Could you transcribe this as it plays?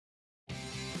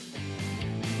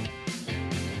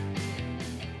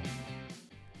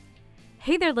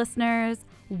Hey there, listeners.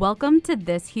 Welcome to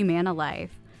This Humana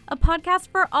Life, a podcast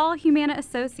for all Humana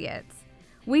associates.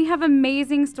 We have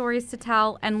amazing stories to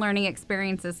tell and learning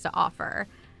experiences to offer.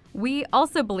 We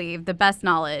also believe the best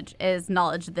knowledge is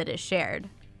knowledge that is shared.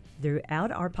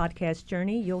 Throughout our podcast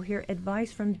journey, you'll hear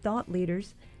advice from thought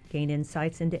leaders, gain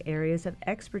insights into areas of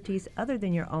expertise other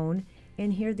than your own,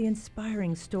 and hear the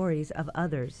inspiring stories of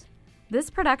others.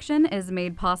 This production is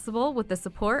made possible with the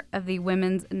support of the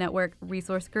Women's Network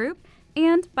Resource Group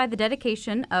and by the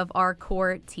dedication of our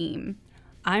core team.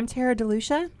 I'm Tara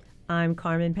DeLucia. I'm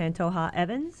Carmen Pantoja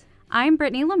Evans. I'm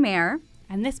Brittany Lemaire.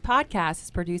 And this podcast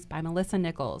is produced by Melissa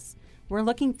Nichols. We're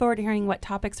looking forward to hearing what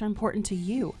topics are important to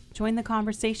you. Join the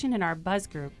conversation in our Buzz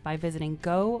group by visiting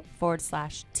go/THL.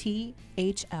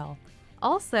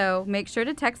 Also, make sure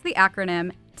to text the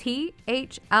acronym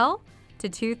THL to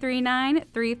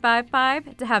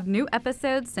 239-355 to have new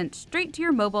episodes sent straight to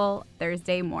your mobile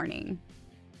Thursday morning.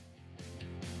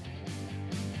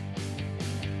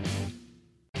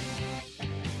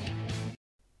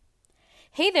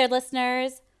 Hey there,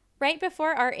 listeners! Right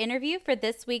before our interview for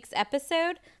this week's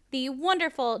episode, the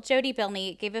wonderful Jody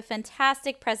Bilney gave a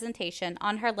fantastic presentation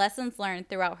on her lessons learned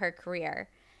throughout her career.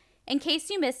 In case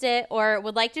you missed it or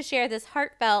would like to share this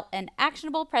heartfelt and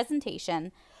actionable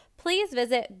presentation, please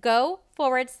visit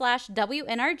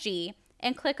go/WNRG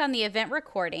and click on the event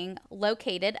recording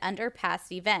located under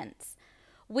past events.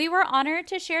 We were honored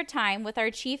to share time with our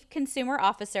Chief Consumer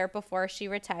Officer before she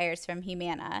retires from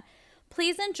Humana.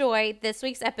 Please enjoy this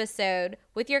week's episode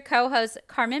with your co-hosts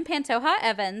Carmen Pantoja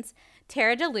Evans,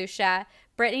 Tara DeLucia,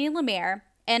 Brittany Lemaire,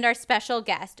 and our special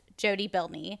guest, Jody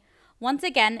Bilney. Once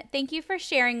again, thank you for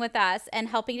sharing with us and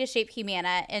helping to shape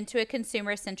Humana into a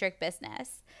consumer-centric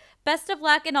business. Best of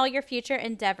luck in all your future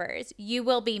endeavors. You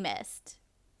will be missed.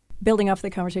 Building off the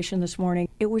conversation this morning,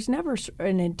 it was never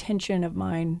an intention of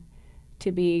mine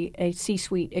to be a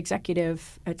C-suite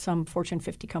executive at some Fortune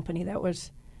 50 company. That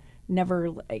was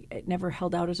never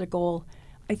held out as a goal.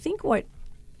 I think what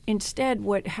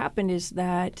happened is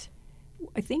that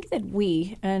I think that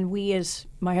we as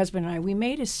my husband and I, we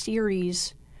made a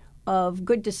series of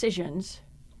good decisions,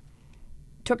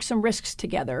 took some risks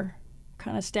together,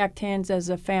 kind of stacked hands as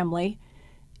a family,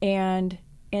 and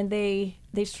they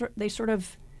sort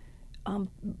of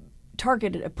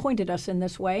pointed us in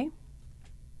this way.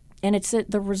 And it's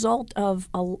the result of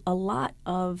a lot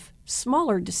of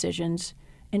smaller decisions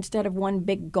instead of one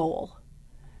big goal.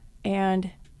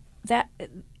 And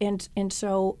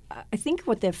so I think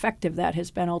what the effect of that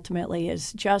has been ultimately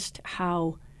is just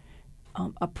how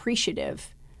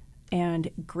appreciative and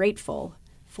grateful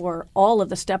for all of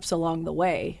the steps along the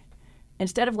way.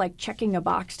 Instead of like checking a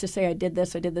box to say I did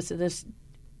this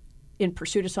in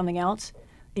pursuit of something else,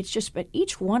 it's just been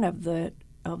each one of the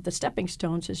stepping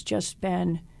stones has just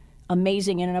been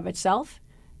amazing in and of itself.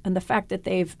 And the fact that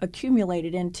they've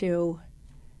accumulated into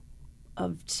a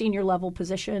senior level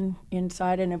position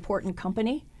inside an important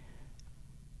company,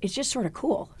 it's just sort of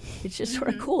cool. It's just sort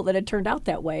of cool that it turned out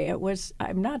that way.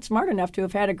 I'm not smart enough to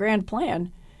have had a grand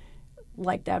plan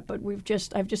like that, but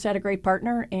I've just had a great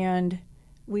partner and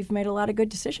we've made a lot of good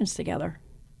decisions together.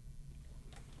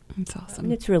 That's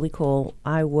awesome. It's really cool.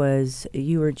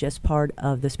 You were just part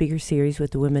of the speaker series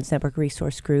with the Women's Network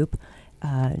Resource Group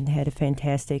and had a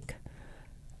fantastic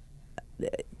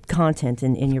content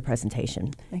in your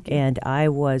presentation. Thank you. And I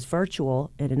was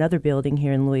virtual at another building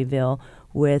here in Louisville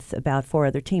with about 4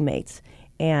 other teammates.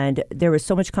 And there was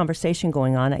so much conversation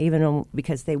going on, even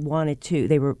because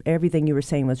everything you were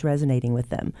saying was resonating with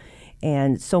them.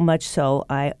 And so much so,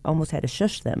 I almost had to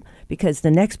shush them because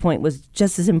the next point was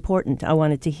just as important. I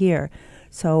wanted to hear.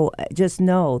 So just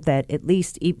know that at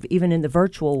least even in the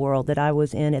virtual world that I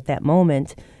was in at that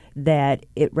moment, that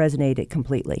it resonated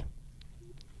completely.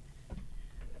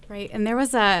 Right, and there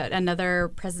was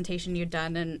another presentation you'd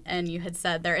done, and you had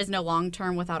said there is no long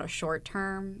term without a short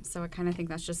term. So I kind of think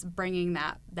that's just bringing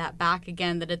that back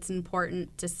again, that it's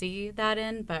important to see that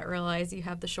in, but realize you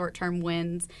have the short term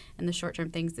wins and the short term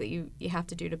things that you have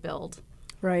to do to build.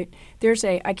 Right.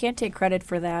 I can't take credit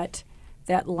for that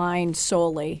line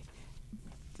solely.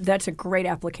 That's a great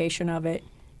application of it.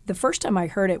 The first time I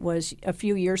heard it was a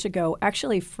few years ago,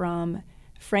 actually from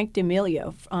Frank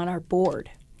D'Amelio on our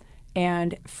board.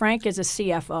 And Frank is a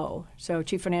CFO, so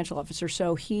Chief Financial Officer.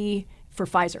 So for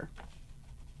Pfizer,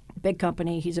 big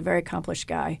company, he's a very accomplished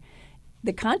guy.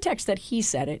 The context that he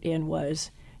said it in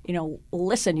was,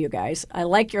 listen, you guys, I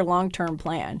like your long-term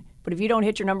plan, but if you don't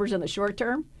hit your numbers in the short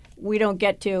term, we don't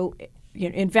get to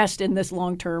invest in this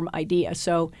long-term idea.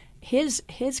 So his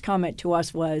comment to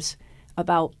us was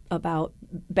about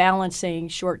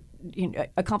balancing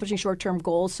accomplishing short-term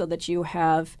goals so that you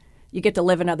have you get to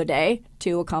live another day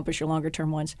to accomplish your longer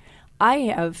term ones. I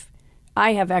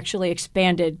have actually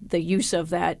expanded the use of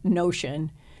that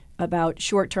notion about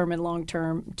short term and long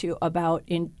term to about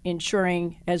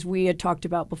ensuring, as we had talked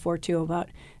about before too, about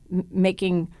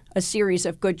making a series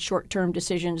of good short term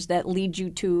decisions that lead you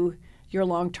to your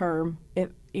long term,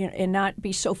 and not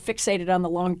be so fixated on the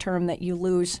long term that you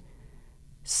lose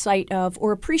sight of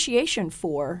or appreciation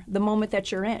for the moment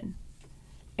that you're in.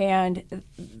 And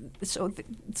so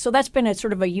that's been a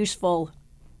sort of a useful,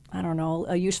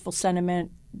 a useful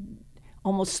sentiment,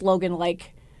 almost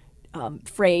slogan-like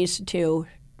phrase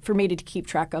for me to keep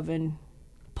track of and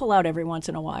pull out every once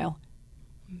in a while.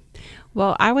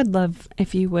 Well, I would love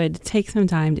if you would take some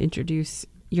time to introduce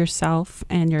yourself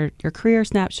and your career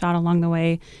snapshot along the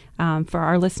way. For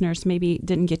our listeners, maybe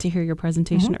didn't get to hear your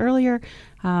presentation earlier.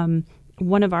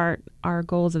 One of our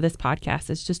goals of this podcast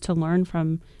is just to learn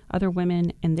from other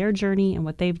women and their journey and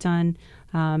what they've done,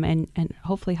 and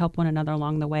hopefully help one another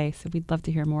along the way. So we'd love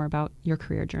to hear more about your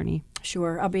career journey.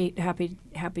 Sure, I'll be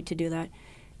happy to do that.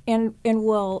 And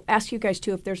we'll ask you guys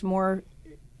too, if there's more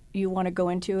you want to go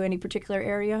into any particular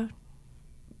area,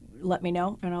 let me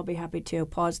know, and I'll be happy to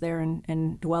pause there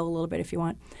and dwell a little bit if you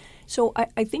want. So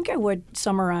I think I would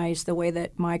summarize the way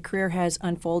that my career has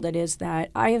unfolded is that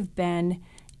I have been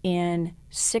in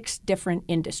 6 different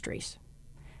industries.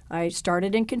 I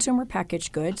started in consumer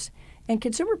packaged goods, and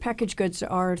consumer packaged goods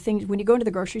are things, when you go into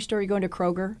the grocery store, you go into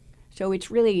Kroger, so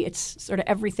it's sort of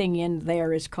everything in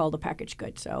there is called a packaged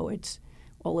good. So it's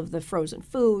all of the frozen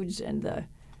foods and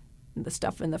the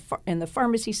stuff in the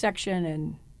pharmacy section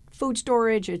and food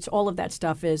storage. It's all of that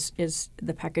stuff is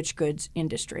the packaged goods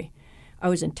industry. I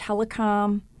was in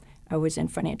telecom. I was in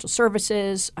financial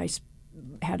services. I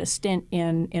had a stint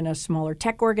in a smaller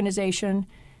tech organization.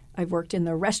 I've worked in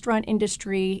the restaurant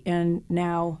industry, and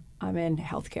now I'm in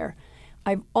healthcare.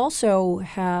 I also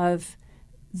have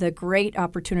the great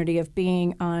opportunity of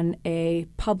being on a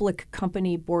public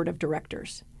company board of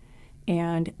directors.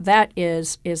 And that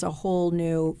is a whole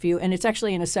new view. And it's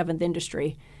actually in a 7th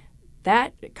industry.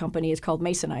 That company is called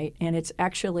Masonite, and it's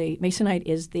actually, Masonite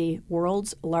is the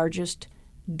world's largest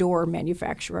door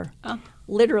manufacturer. Oh.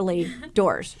 Literally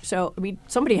doors. So, I mean,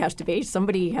 somebody has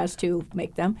to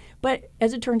make them. But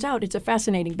as it turns out, it's a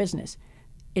fascinating business.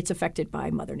 It's affected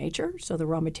by Mother Nature, so the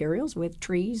raw materials with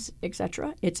trees,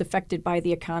 etc. It's affected by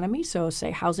the economy, so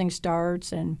say housing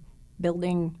starts and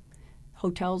building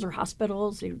hotels or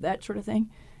hospitals, that sort of thing.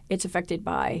 It's affected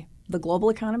by the global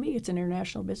economy. It's an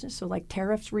international business, so like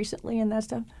tariffs recently and that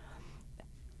stuff.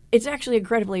 It's actually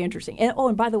incredibly interesting.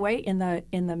 And by the way, in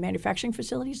the manufacturing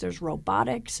facilities, there's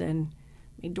robotics, and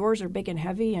I mean, doors are big and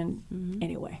heavy. And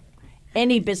anyway,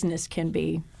 any business can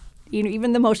be,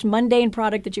 even the most mundane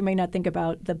product that you may not think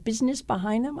about, the business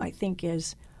behind them, I think,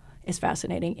 is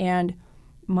fascinating. And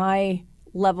my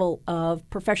level of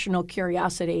professional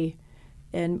curiosity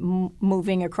and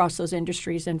moving across those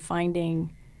industries and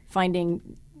finding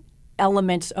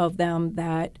elements of them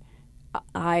that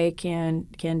I can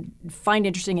find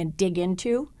interesting and dig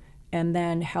into, and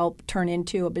then help turn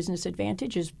into a business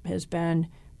advantage has been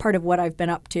part of what I've been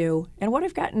up to, and what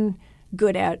I've gotten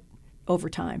good at over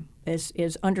time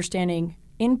is understanding,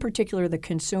 in particular, the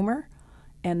consumer,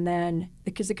 and then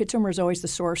because the consumer is always the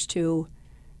source to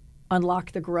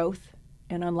unlock the growth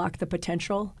and unlock the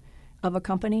potential of a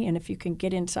company. And if you can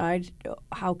get inside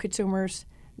how consumers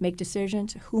make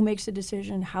decisions, who makes the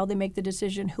decision, how they make the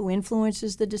decision, who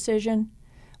influences the decision,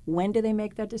 when do they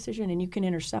make that decision, and you can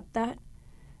intercept that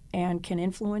and can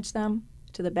influence them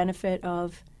to the benefit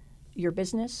of your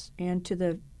business and to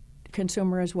the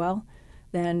consumer as well,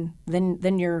 then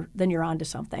you're onto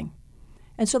something.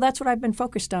 And so that's what I've been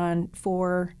focused on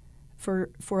for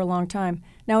a long time.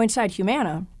 Now inside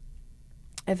Humana,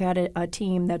 I've had a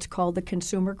team that's called the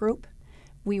Consumer Group.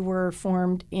 We were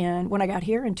formed when I got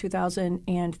here in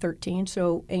 2013,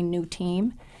 so a new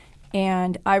team.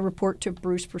 And I report to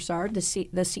Bruce Broussard, the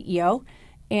CEO.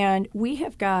 And we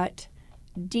have got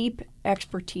deep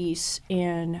expertise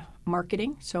in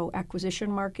marketing, so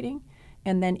acquisition marketing,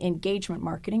 and then engagement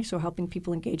marketing, so helping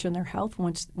people engage in their health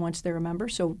once they're a member,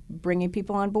 so bringing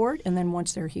people on board, and then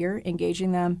once they're here,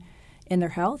 engaging them in their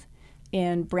health.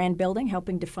 In brand building,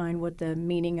 helping define what the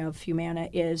meaning of Humana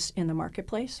is in the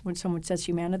marketplace. When someone says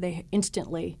Humana, they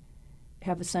instantly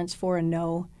have a sense for and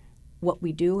know what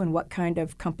we do and what kind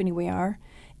of company we are.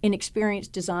 In experience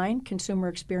design, consumer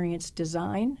experience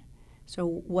design. So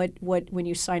what when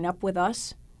you sign up with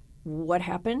us, what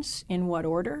happens, in what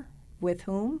order, with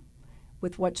whom,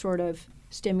 with what sort of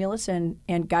stimulus and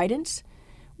guidance.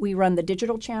 We run the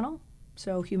digital channel,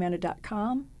 so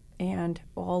humana.com, and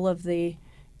all of the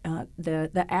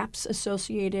apps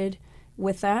associated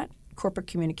with that. corporate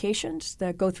communications,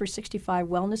 the Go 365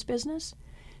 wellness business.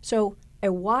 So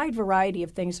a wide variety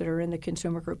of things that are in the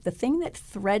consumer group. The thing that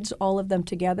threads all of them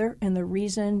together, and the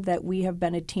reason that we have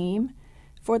been a team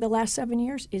for the last 7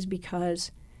 years, is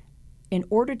because in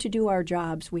order to do our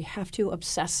jobs, we have to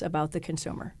obsess about the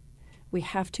consumer. We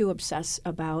have to obsess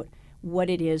about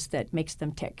what it is that makes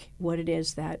them tick, what it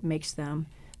is that makes them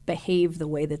behave the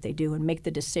way that they do and make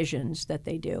the decisions that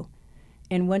they do.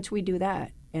 And once we do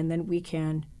that, and then we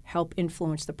can help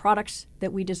influence the products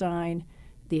that we design,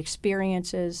 the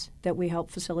experiences that we help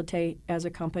facilitate as a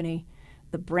company,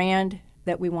 the brand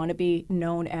that we want to be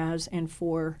known as and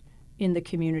for in the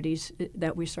communities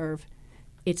that we serve.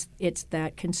 It's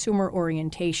that consumer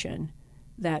orientation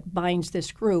that binds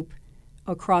this group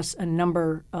across a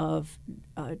number of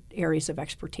areas of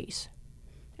expertise.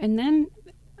 And then,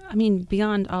 I mean,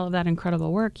 beyond all of that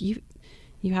incredible work, you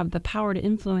have the power to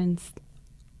influence.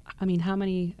 I mean, how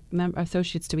many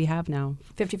associates do we have now?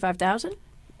 55,000?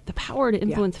 The power to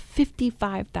influence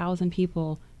 55,000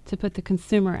 people to put the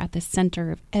consumer at the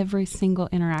center of every single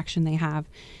interaction they have.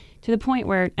 To the point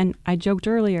where, and I joked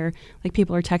earlier, like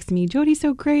people are texting me, Jody's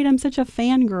so great, I'm such a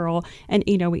fangirl. And,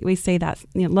 you know, we say that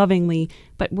lovingly,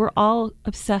 but we're all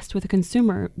obsessed with the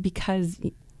consumer because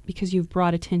you've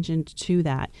brought attention to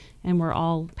that, and we're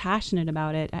all passionate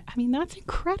about it. I mean, that's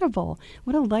incredible.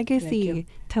 What a legacy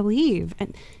to leave.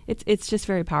 And it's just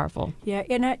very powerful. Yeah,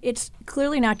 and it's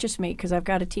clearly not just me, because I've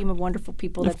got a team of wonderful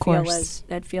people that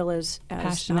feel as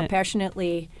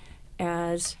passionately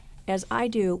as I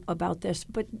do about this.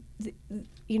 But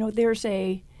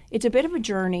it's a bit of a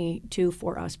journey too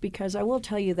for us, because I will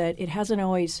tell you that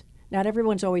not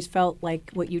everyone's always felt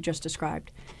like what you just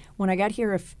described. When I got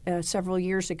here several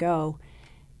years ago,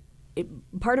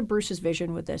 part of Bruce's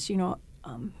vision with this,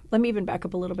 let me even back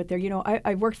up a little bit there.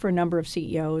 I worked for a number of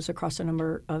CEOs across a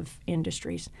number of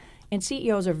industries, and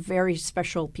CEOs are very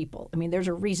special people. I mean, there's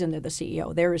a reason they're the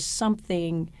CEO. There is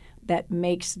something that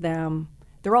makes them.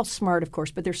 They're all smart, of course,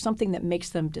 but there's something that makes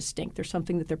them distinct. There's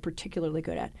something that they're particularly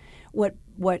good at. What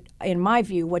in my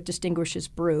view, what distinguishes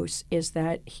Bruce is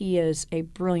that he is a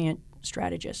brilliant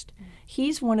strategist.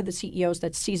 He's one of the CEOs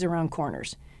that sees around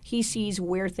corners. He sees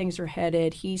where things are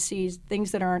headed. He sees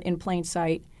things that aren't in plain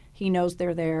sight. He knows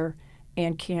they're there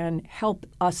and can help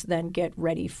us then get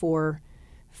ready for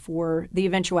the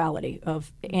eventuality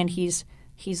of. And he's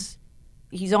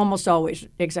almost always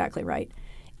exactly right.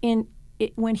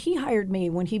 When he hired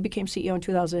me, when he became CEO in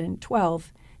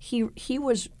 2012, he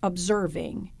was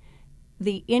observing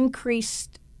the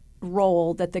increased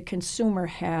role that the consumer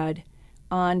had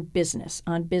on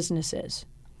businesses,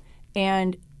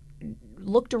 and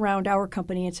looked around our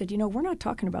company and said, we're not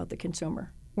talking about the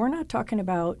consumer. We're not talking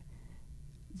about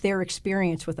their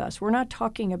experience with us. We're not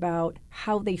talking about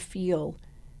how they feel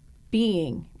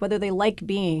whether they like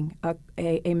being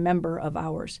a member of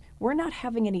ours. We're not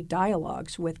having any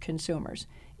dialogues with consumers,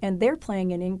 and they're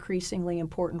playing an increasingly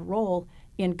important role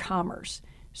in commerce.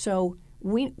 So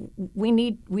we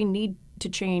need to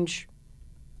change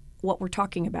what we're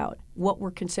talking about, what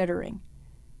we're considering,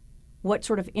 what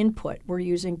sort of input we're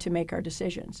using to make our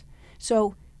decisions.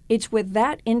 So it's with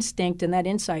that instinct and that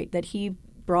insight that he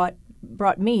brought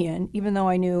me in, even though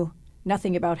I knew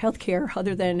nothing about healthcare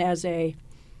other than as a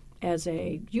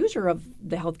user of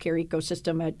the healthcare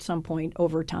ecosystem at some point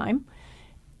over time.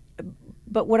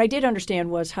 But what I did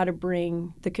understand was how to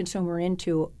bring the consumer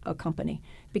into a company.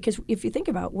 Because if you think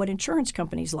about what insurance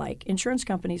companies like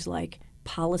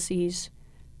policies,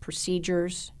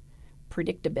 procedures,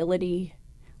 predictability.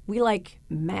 We like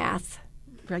math.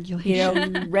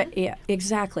 Regulation.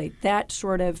 Exactly. That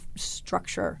sort of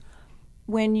structure.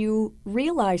 When you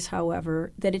realize,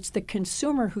 however, that it's the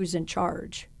consumer who's in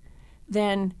charge,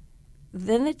 then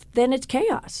it's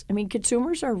chaos. I mean,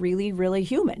 consumers are really, really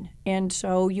human, and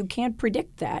so you can't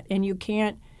predict that, and you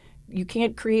can't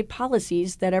create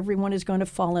policies that everyone is going to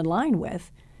fall in line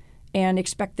with and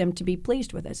expect them to be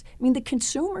pleased with us. I mean, the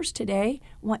consumers today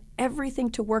want everything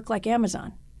to work like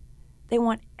Amazon. They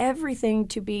want everything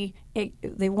to be.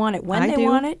 They want it when they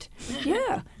want it.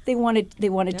 Yeah, they want it. They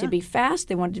want it to be fast.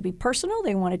 They want it to be personal.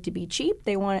 They want it to be cheap.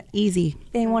 They want it easy.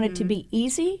 They want it to be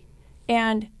easy,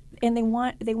 and they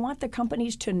want the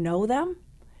companies to know them,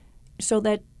 so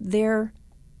that their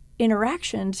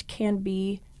interactions can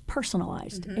be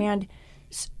personalized. And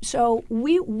so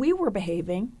we were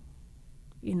behaving,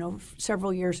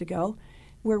 several years ago,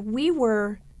 where we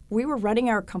were running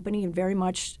our company in very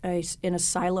much in a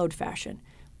siloed fashion.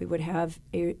 We would have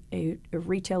a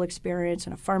retail experience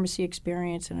and a pharmacy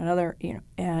experience and another,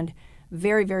 and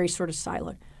very, very sort of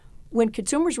siloed. When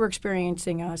consumers were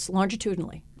experiencing us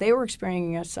longitudinally, they were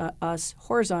experiencing us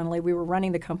horizontally. We were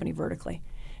running the company vertically.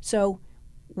 So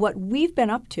what we've been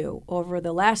up to over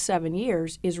the last 7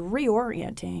 years is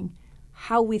reorienting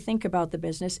how we think about the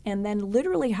business and then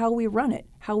literally how we run it,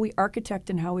 how we architect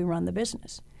and how we run the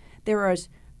business.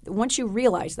 Once you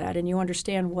realize that and you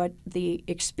understand what the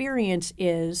experience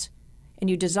is and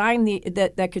you design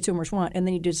that consumers want and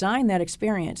then you design that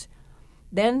experience,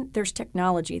 then there's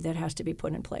technology that has to be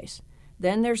put in place.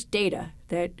 Then there's data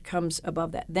that comes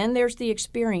above that. Then there's the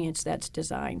experience that's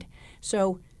designed.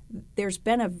 So there's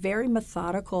been a very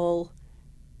methodical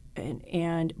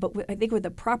but I think with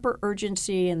the proper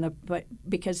urgency but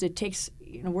because it takes,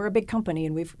 we're a big company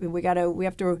and we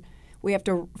have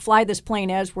to fly this plane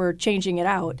as we're changing it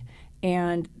out.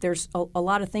 And there's a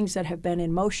lot of things that have been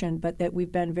in motion, but that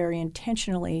we've been very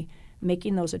intentionally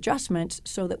making those adjustments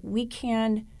so that we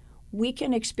can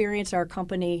experience our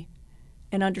company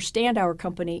and understand our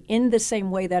company in the same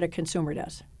way that a consumer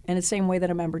does, and the same way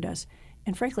that a member does,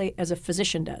 and frankly, as a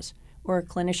physician does, or a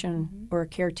clinician or a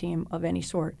care team of any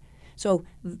sort. So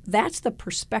that's the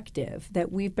perspective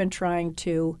that we've been trying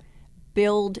to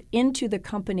build into the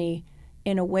company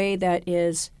in a way that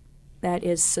is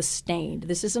sustained.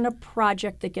 This isn't a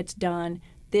project that gets done.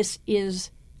 This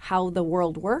is how the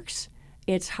world works.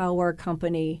 It's how our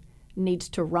company needs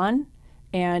to run,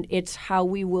 and it's how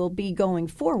we will be going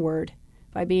forward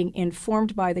by being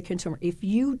informed by the consumer. If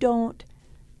you don't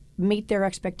meet their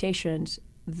expectations,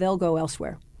 they'll go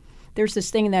elsewhere. There's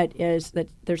this thing there's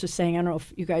a saying, I don't know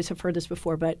if you guys have heard this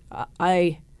before, but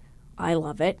I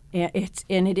love it.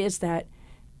 It is that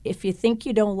if you think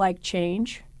you don't like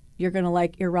change, you're going to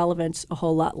like irrelevance a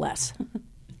whole lot less.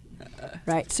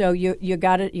 Right? So you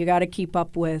got to keep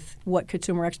up with what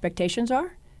consumer expectations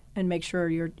are and make sure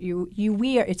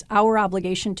it's our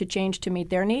obligation to change to meet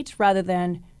their needs rather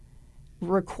than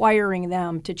requiring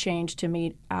them to change to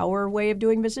meet our way of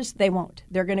doing business. They won't.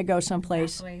 They're going to go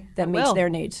someplace that meets their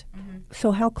needs. Mm-hmm.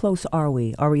 So how close are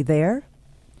we? Are we there?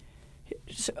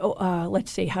 So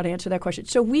let's see how to answer that question.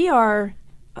 So we are.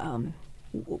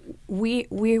 We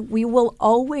will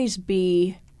always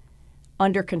be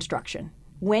under construction.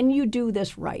 When you do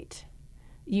this right,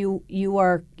 you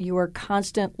are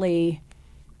constantly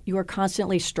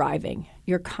striving.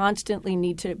 You're constantly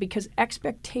need to, because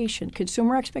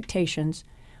consumer expectations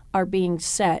are being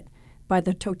set by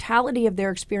the totality of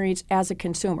their experience as a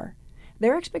consumer.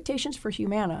 Their expectations for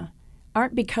Humana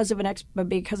aren't because of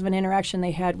an interaction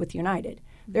they had with United.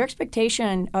 Their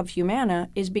expectation of Humana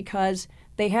is because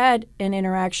they had an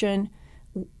interaction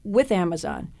with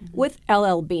Amazon, with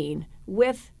LL Bean,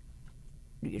 with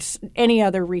any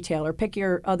other retailer. Pick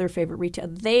your other favorite retailer.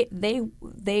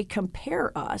 They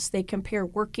compare us. They compare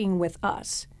working with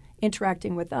us,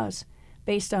 interacting with us,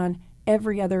 based on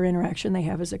every other interaction they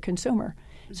have as a consumer.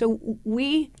 So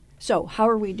how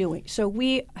are we doing? So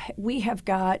we have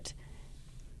got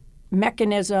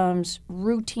mechanisms,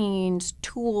 routines,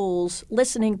 tools,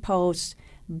 listening posts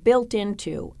built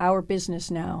into our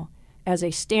business now as a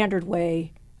standard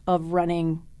way of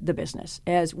running the business.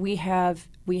 As we have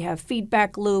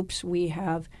feedback loops, we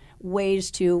have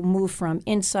ways to move from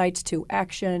insights to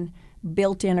action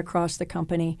built in across the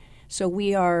company. So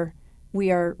we're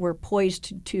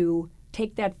poised to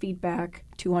take that feedback,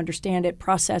 to understand it,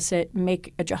 process it,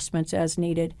 make adjustments as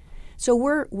needed. So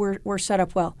we're set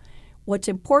up well. What's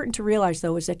important to realize,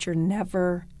 though, is that you're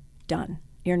never done.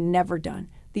 You're never done.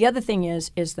 The other thing is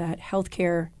that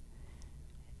healthcare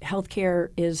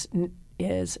is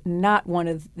not one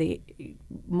of the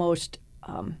most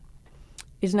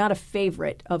is not a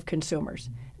favorite of consumers.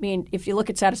 I mean, if you look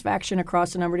at satisfaction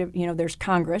across a number of, there's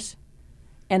Congress,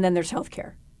 and then there's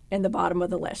healthcare in the bottom of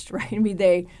the list, right? I mean,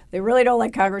 they really don't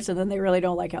like Congress, and then they really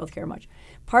don't like healthcare much.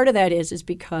 Part of that is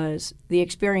because the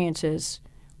experiences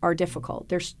are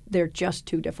difficult. They're just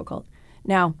too difficult.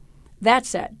 Now, that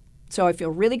said, so I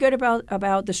feel really good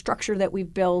about the structure that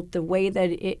we've built, the way that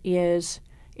it is.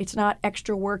 It's not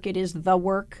extra work. It is the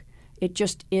work. It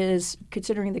just is,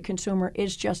 considering the consumer,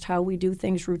 is just how we do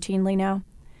things routinely now.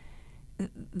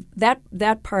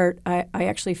 That part I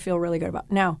actually feel really good about.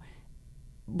 Now,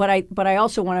 but I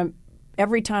also want to,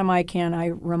 every time I can, I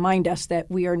remind us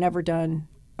that we are never done.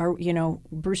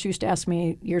 Bruce used to ask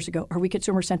me years ago, are we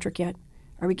consumer-centric yet?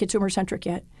 Are we consumer-centric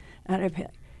yet? And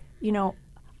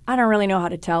I don't really know how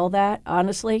to tell that,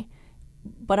 honestly,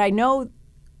 but I know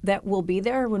that we'll be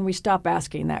there when we stop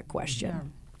asking that question. Yeah.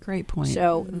 Great point.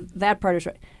 So that part is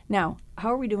right. Now,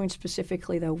 how are we doing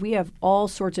specifically, though? We have all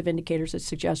sorts of indicators that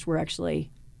suggest we're actually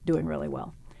doing really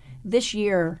well. This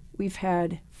year, we've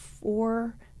had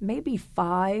 4, maybe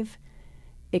 5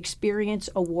 experience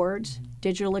awards,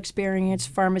 digital experience,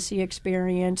 pharmacy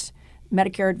experience,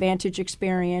 Medicare Advantage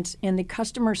experience. In the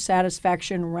customer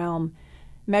satisfaction realm,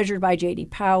 measured by J.D.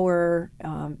 Power.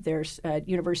 There's a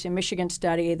University of Michigan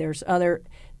study. There's other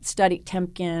study,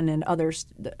 Temkin and others,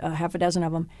 half a dozen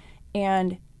of them.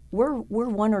 And we're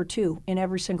 1 or 2 in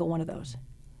every single one of those.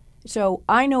 So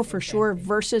I know for sure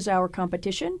versus our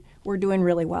competition, we're doing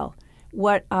really well.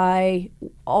 What I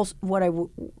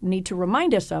need to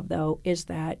remind us of, though, is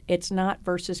that it's not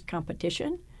versus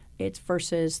competition. It's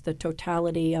versus the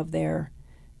totality of their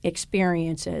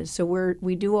experiences. So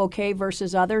we do okay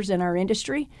versus others in our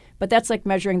industry, but that's like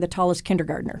measuring the tallest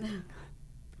kindergartner.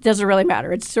 Doesn't really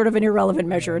matter. It's sort of an irrelevant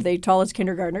measure, the tallest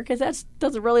kindergartner, because that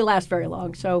doesn't really last very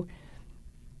long. So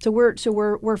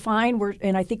we're fine.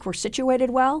 And I think we're situated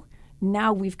well.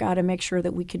 Now we've got to make sure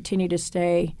that we continue to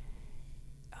stay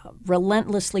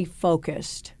relentlessly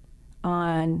focused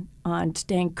on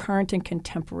staying current and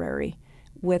contemporary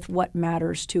with what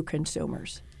matters to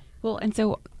consumers. Well, and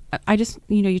so I just,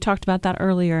 you talked about that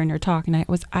earlier in your talk, and I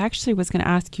actually was going to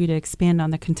ask you to expand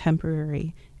on the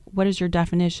contemporary. What is your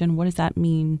definition? What does that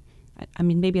mean? I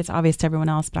mean, maybe it's obvious to everyone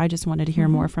else, but I just wanted to hear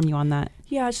more from you on that.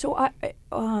 Yeah. So,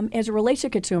 as it relates to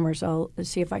consumers, I'll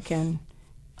see if I can,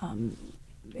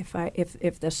 if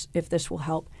this will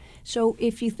help. So,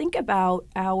 if you think about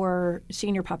our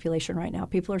senior population right now,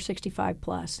 people are 65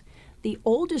 plus. The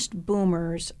oldest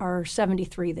boomers are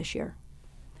 73 this year.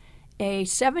 A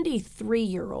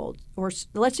 73-year-old, or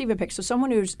let's even pick, so someone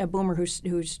who's a boomer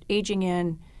who's aging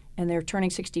in and they're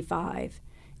turning 65,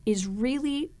 is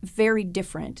really very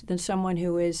different than someone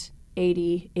who is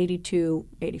 80, 82,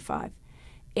 85.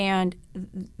 And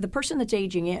the person that's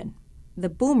aging in, the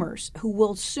boomers, who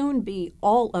will soon be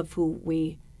all of who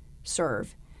we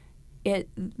serve,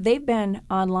 they've been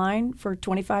online for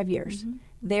 25 years.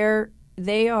 Mm-hmm.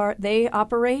 They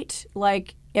operate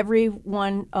like every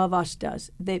one of us does.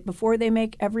 Before they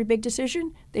make every big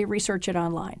decision, they research it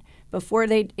online.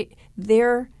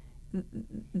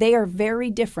 They are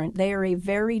very different. They are a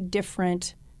very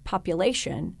different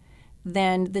population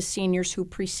than the seniors who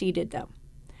preceded them.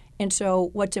 And so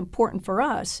what's important for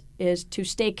us is to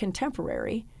stay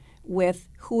contemporary with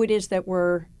who it is that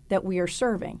we are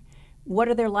serving. What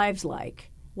are their lives like?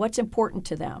 What's important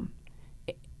to them?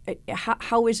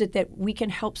 How is it that we can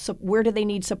help? Where do they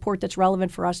need support that's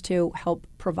relevant for us to help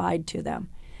provide to them?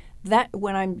 That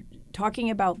when I'm talking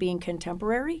about being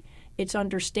contemporary, it's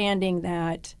understanding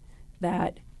that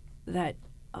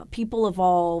people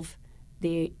evolve,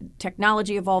 the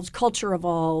technology evolves, culture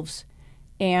evolves,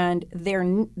 and their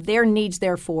needs,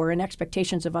 therefore, and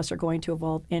expectations of us are going to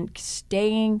evolve. And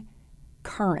staying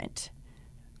current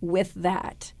with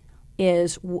that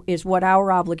is what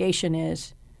our obligation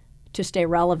is, to stay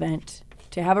relevant,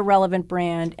 to have a relevant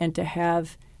brand, and to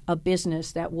have a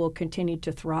business that will continue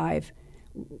to thrive.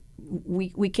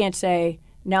 We can't say,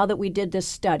 now that we did this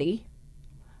study,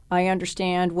 I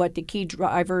understand what the key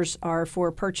drivers are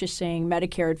for purchasing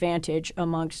Medicare Advantage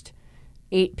amongst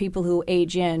 8 people who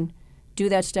age in, do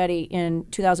that study in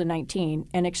 2019,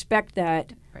 and expect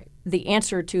that the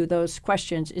answer to those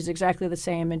questions is exactly the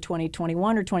same in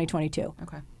 2021 or 2022.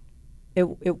 Okay.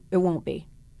 It won't be.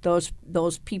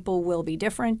 Those people will be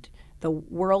different. The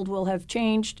world will have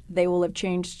changed. They will have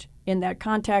changed in that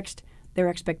context. Their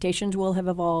expectations will have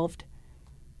evolved.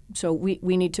 So we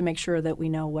need to make sure that we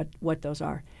know what those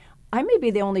are. I may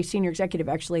be the only senior executive,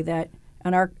 actually, that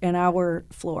on our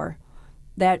floor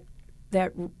that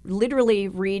literally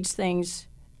reads things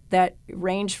that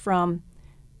range from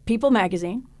People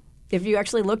Magazine. If you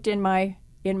actually looked in my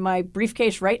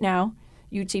briefcase right now,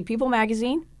 you'd see People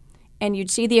Magazine and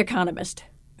you'd see The Economist.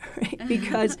 Right?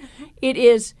 Because it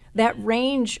is that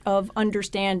range of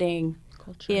understanding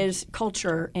is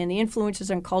culture and the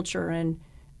influences on culture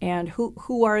and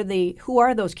who are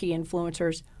those key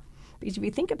influencers. Because if you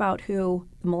think about who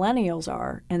the millennials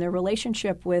are and their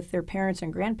relationship with their parents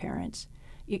and grandparents,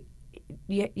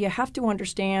 you have to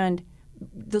understand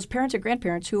those parents and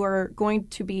grandparents who are going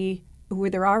to be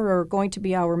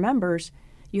our members.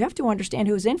 You have to understand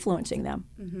who's influencing them.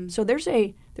 Mm-hmm. So there's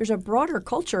a broader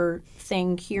culture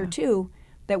thing here too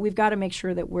that we've got to make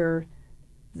sure that we've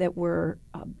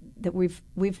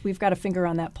got a finger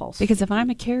on that pulse. Because if I'm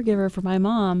a caregiver for my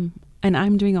mom and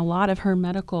I'm doing a lot of her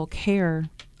medical care,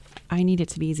 I need it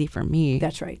to be easy for me.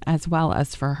 That's right. As well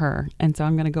as for her. And so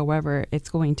I'm going to go wherever it's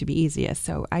going to be easiest.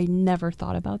 So I never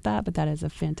thought about that, but that is a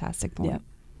fantastic point. Yeah.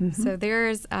 Mm-hmm. So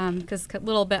there's, because a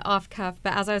little bit off cuff,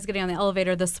 but as I was getting on the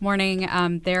elevator this morning,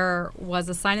 there was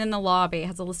a sign in the lobby. It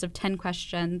has a list of 10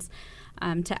 questions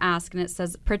to ask, and it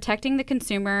says, protecting the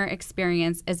consumer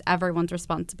experience is everyone's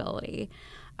responsibility.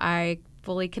 I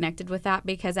fully connected with that,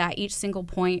 because at each single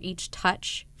point, each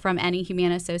touch from any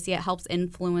Humana associate helps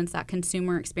influence that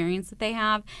consumer experience that they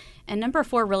have. And number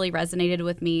 4 really resonated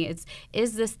with me.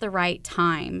 Is this the right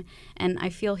time? And I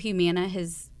feel Humana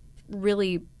has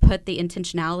really put the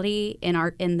intentionality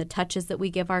in the touches that we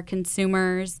give our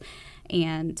consumers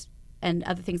and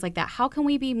other things like that. How can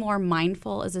we be more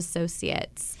mindful as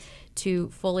associates to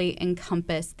fully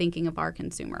encompass thinking of our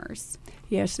consumers?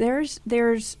 Yes, there's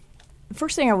the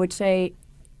first thing I would say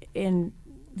in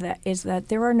that is that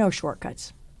there are no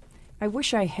shortcuts. I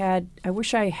wish I had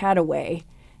a way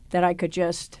that I could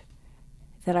just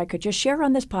share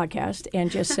on this podcast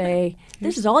and just say,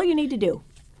 this is all you need to do.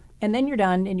 And then you're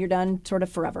done sort of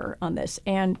forever on this.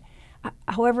 And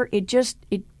however,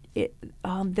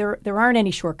 there aren't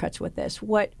any shortcuts with this.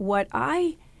 What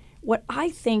I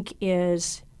think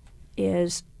is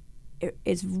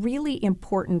really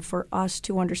important for us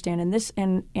to understand,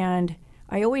 and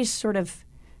I always sort of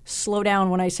slow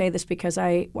down when I say this because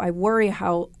I worry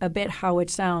how it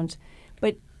sounds,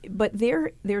 but what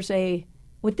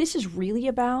this is really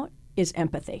about is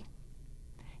empathy,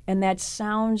 and that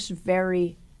sounds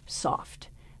very soft,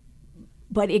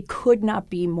 but it could not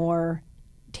be more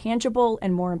tangible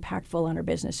and more impactful on our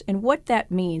business. And what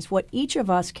that means, what each of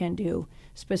us can do,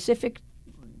 specific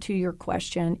to your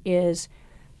question, is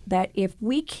that if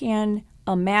we can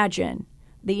imagine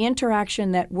the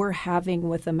interaction that we're having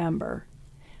with a member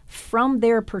from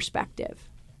their perspective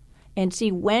and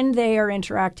see when they are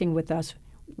interacting with us,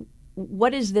 what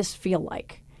does this feel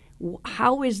like?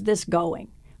 How is this going?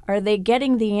 Are they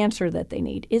getting the answer that they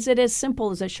need? Is it as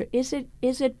simple as it should? Is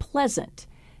it pleasant?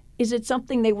 Is it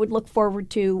something they would look forward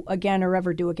to again or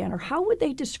ever do again? Or how would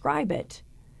they describe it?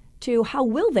 How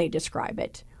will they describe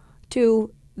it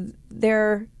to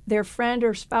their friend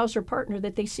or spouse or partner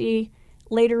that they see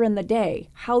later in the day?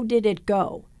 How did it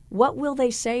go? What will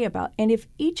they say about? And if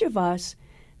each of us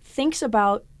thinks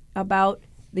about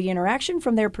the interaction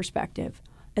from their perspective,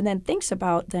 and then thinks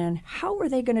about then how are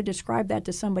they going to describe that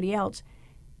to somebody else?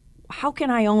 How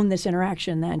can I own this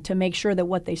interaction then to make sure that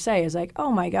what they say is like,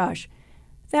 oh my gosh,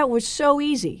 that was so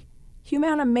easy.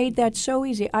 Humana made that so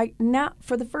easy. Now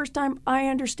for the first time I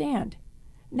understand.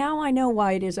 Now I know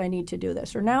why it is I need to do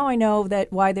this, or now I know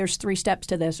that why there's 3 steps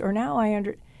to this, or now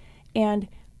and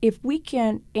if we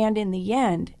can, and in the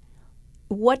end,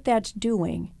 what that's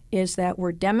doing is that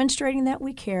we're demonstrating that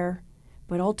we care,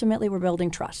 but ultimately we're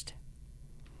building trust.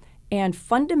 And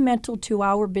fundamental to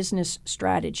our business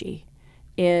strategy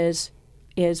is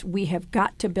we have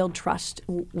got to build trust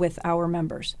with our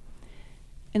members.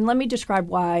 And let me describe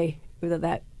why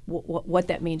what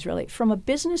that means really. From a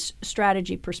business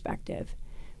strategy perspective,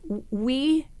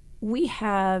 we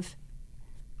have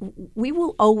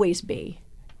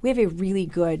a really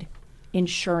good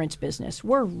insurance business.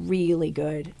 We're really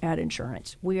good at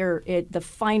insurance. We're the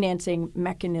financing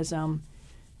mechanism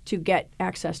to get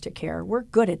access to care. We're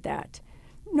good at that.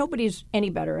 Nobody's any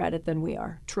better at it than we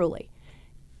are, truly.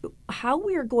 How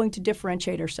we are going to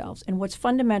differentiate ourselves and what's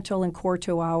fundamental and core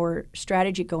to our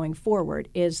strategy going forward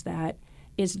is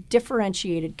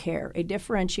differentiated care, a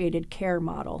differentiated care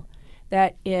model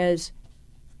that is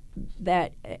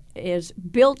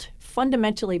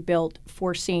fundamentally built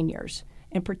for seniors,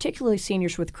 and particularly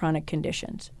seniors with chronic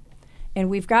conditions. And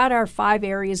we've got our 5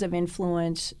 areas of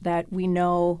influence that we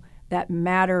know that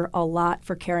matter a lot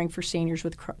for caring for seniors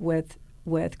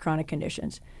with chronic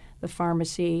conditions: the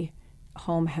pharmacy,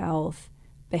 home health,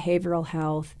 behavioral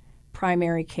health,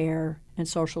 primary care, and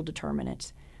social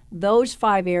determinants. Those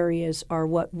 5 areas are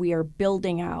what we are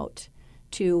building out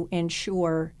to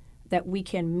ensure that we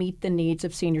can meet the needs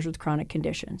of seniors with chronic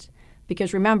conditions.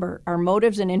 Because remember, our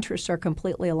motives and interests are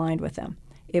completely aligned with them.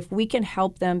 If we can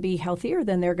help them be healthier,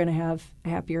 then they're going to have a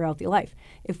happier, healthy life.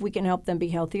 If we can help them be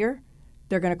healthier,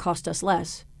 they're going to cost us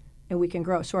less, and we can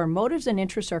grow. So our motives and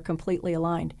interests are completely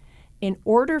aligned. In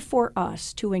order for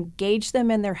us to engage them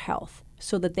in their health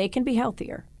so that they can be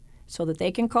healthier, so that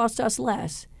they can cost us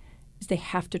less, is they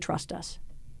have to trust us.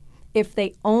 If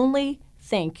they only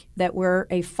think that we're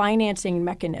a financing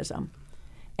mechanism,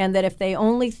 and that if they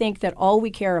only think that all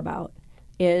we care about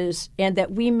is, and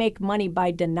that we make money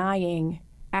by denying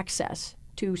access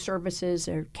to services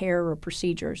or care or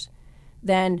procedures,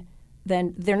 then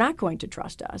they're not going to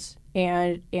trust us.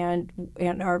 And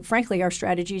frankly, our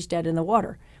strategy is dead in the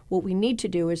water. What we need to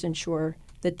do is ensure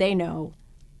that they know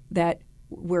that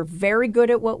we're very good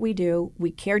at what we do,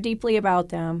 we care deeply about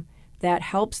them. That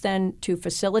helps then to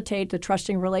facilitate the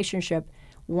trusting relationship.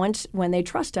 When they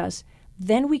trust us,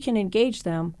 then we can engage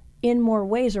them in more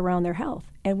ways around their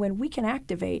health. And when we can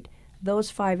activate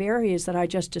those 5 areas that I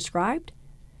just described,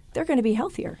 they're going to be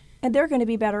healthier and they're going to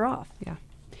be better off. Yeah.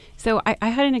 So I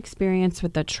had an experience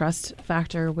with the trust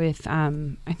factor with,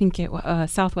 I think it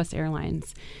Southwest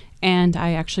Airlines. And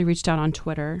I actually reached out on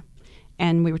Twitter,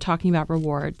 and we were talking about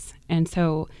rewards. And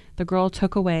so the girl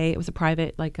took away, it was a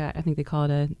private, I think they call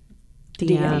it a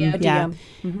DM. Yeah.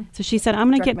 Mm-hmm. So she said, I'm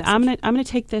gonna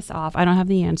take this off. I don't have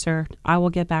the answer. I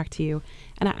will get back to you.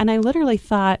 And I literally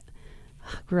thought,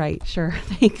 right, sure,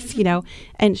 thanks,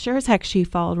 And sure as heck, she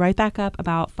followed right back up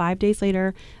about 5 days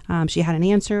later. She had an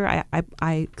answer.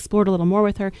 I explored a little more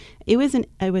with her. It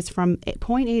was from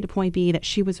point A to point B that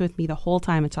she was with me the whole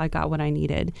time until I got what I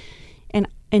needed. And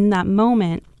in that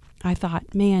moment, I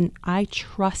thought, man, I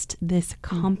trust this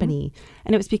company. Mm-hmm.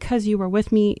 And it was because you were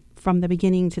with me from the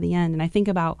beginning to the end. And I think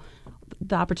about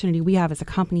the opportunity we have as a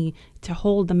company to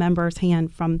hold the member's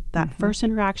hand from that first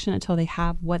interaction until they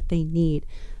have what they need.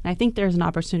 And I think there's an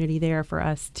opportunity there for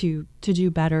us to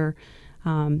do better,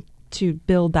 to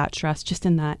build that trust just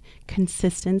in that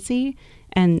consistency,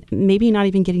 and maybe not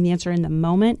even getting the answer in the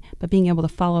moment, but being able to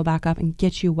follow back up and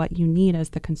get you what you need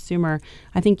as the consumer.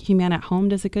 I think Humana at Home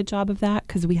does a good job of that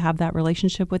because we have that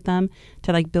relationship with them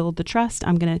to build the trust.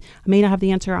 I may not have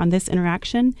the answer on this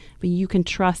interaction, but you can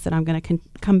trust that I'm going to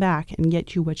come back and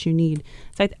get you what you need.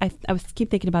 So I was keep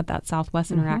thinking about that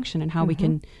Southwest interaction and how we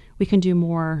can do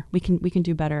more, we can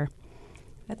do better.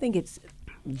 I think it's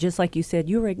just like you said,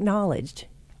 you were acknowledged.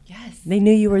 Yes. They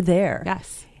knew you were there.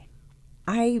 Yes.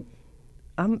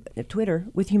 I'm at Twitter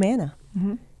with Humana.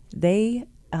 Mm-hmm.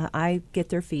 I get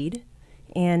their feed,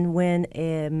 and when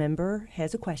a member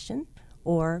has a question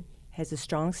or has a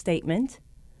strong statement,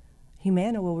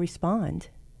 Humana will respond,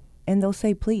 and they'll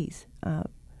say, please,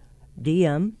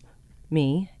 DM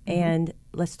me, and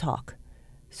let's talk.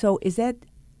 So is that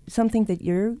something that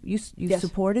you've yes.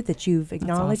 supported, that you've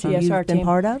acknowledged, awesome. and you've been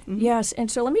part of? Mm-hmm. Yes,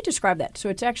 and so let me describe that. So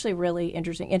it's actually really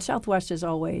interesting. And Southwest is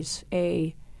always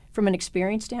from an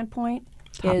experience standpoint,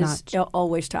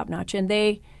 always top-notch. And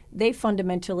they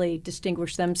fundamentally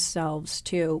distinguish themselves,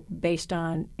 too, based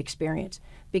on experience.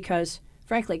 Because,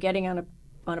 frankly, getting on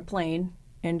a plane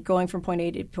and going from point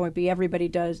A to point B,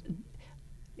 everybody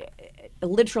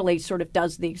literally sort of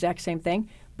does the exact same thing,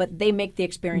 but they make the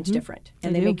experience different.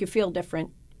 And they make you feel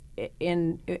different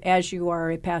as you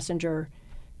are a passenger,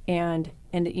 and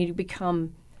you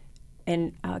become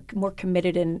more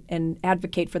committed and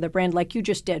advocate for the brand, like you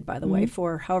just did, by the way,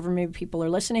 for however many people are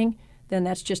listening. Then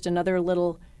that's just another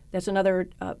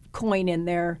coin in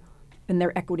their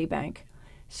equity bank.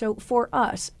 So for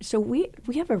us, we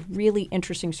have a really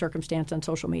interesting circumstance on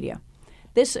social media.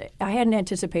 I hadn't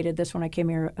anticipated this when I came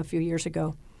here a few years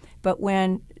ago, but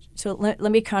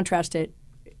let me contrast it,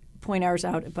 point ours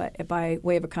out by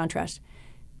way of a contrast.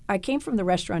 I came from the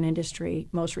restaurant industry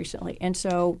most recently, and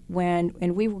so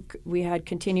we had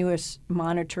continuous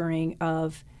monitoring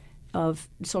of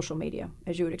social media,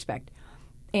 as you would expect.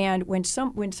 And when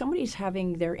somebody's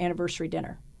having their anniversary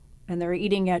dinner, and they're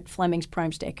eating at Fleming's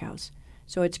Prime Steakhouse,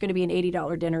 so it's going to be an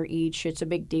 $80 dinner each. It's a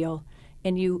big deal,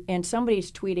 and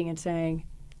somebody's tweeting and saying,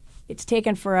 "It's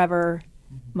taken forever.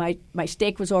 My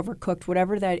steak was overcooked,"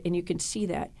 whatever that, and you can see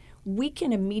that. We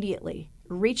can immediately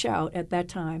reach out at that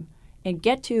time and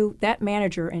get to that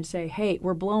manager and say, "Hey,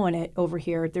 we're blowing it over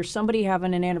here. There's somebody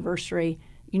having an anniversary.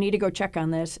 You need to go check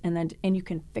on this," and you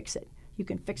can fix it. You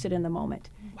can fix it in the moment.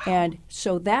 Wow. And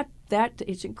so that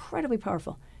is incredibly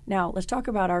powerful. Now, let's talk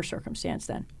about our circumstance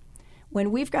then. When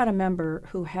we've got a member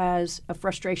who has a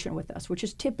frustration with us, which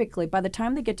is typically, by the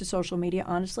time they get to social media,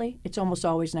 honestly, it's almost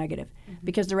always negative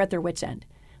because they're at their wits' end.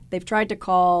 They've tried to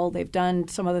call, they've done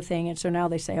some other thing, and so now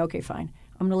they say, okay, fine.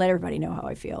 I'm going to let everybody know how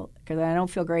I feel because I don't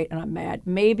feel great and I'm mad.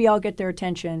 Maybe I'll get their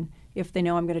attention if they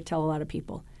know I'm going to tell a lot of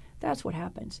people. That's what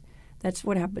happens. That's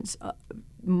what happens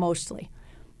mostly.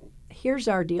 Here's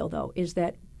our deal, though, is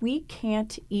that we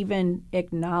can't even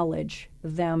acknowledge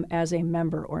them as a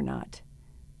member or not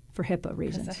for HIPAA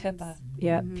reasons. It's a HIPAA.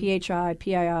 Yeah, PHI,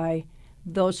 PII,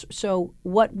 those. So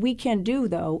what we can do,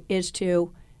 though, is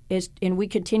and we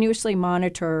continuously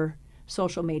monitor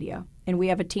social media. And we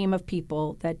have a team of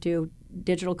people that do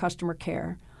digital customer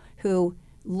care who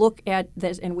look at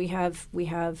this, and we have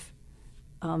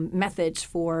methods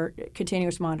for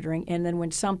continuous monitoring. And then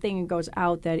when something goes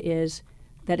out that is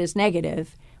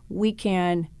negative, we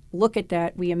can look at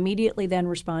that. We immediately then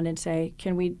respond and say,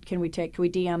 can we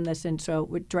DM this, and so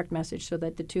with direct message, so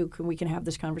that we can have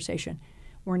this conversation.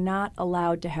 We're not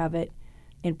allowed to have it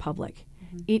in public.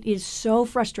 It is so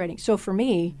frustrating. So for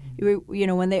me,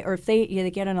 when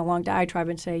they get in a long diatribe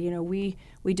and say,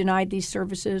 we denied these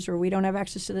services, or we don't have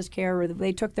access to this care, or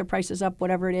they took their prices up,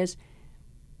 whatever it is,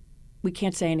 we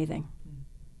can't say anything.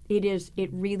 It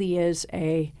really is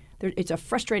it's a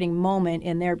frustrating moment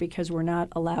in there because we're not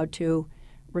allowed to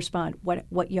respond.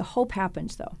 What you hope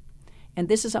happens, though, and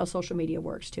this is how social media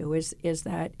works too, is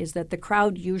that the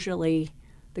crowd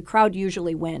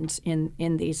usually wins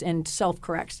in these and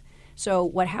self-corrects. So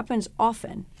what happens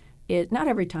often is, not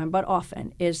every time, but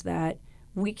often, is that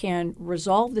we can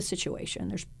resolve the situation.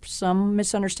 There's some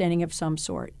misunderstanding of some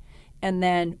sort. And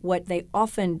then what they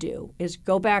often do is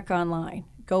go back online,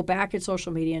 go back at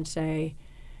social media and say,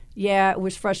 yeah, it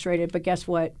was frustrated, but guess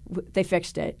what? They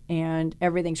fixed it, and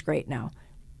everything's great now.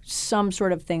 Some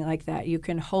sort of thing like that. You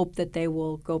can hope that they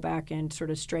will go back and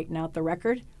sort of straighten out the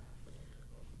record.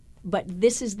 But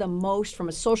this is the most, from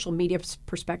a social media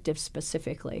perspective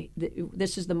specifically,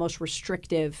 this is the most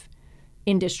restrictive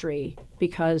industry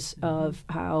because of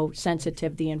how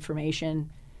sensitive the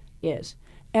information is.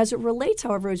 As it relates,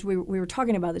 however, as we were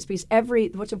talking about this, because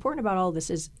what's important about all of this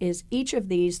is each of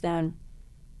these then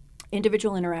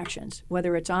individual interactions,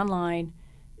 whether it's online,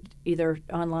 either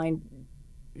online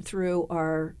through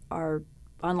our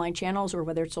online channels, or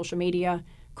whether it's social media,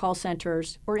 call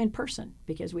centers, or in person,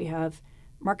 because we have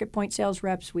market point sales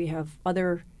reps, we have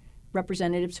other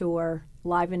representatives who are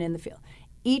live and in the field.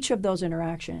 Each of those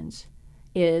interactions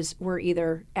is we're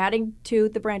either adding to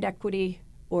the brand equity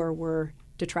or we're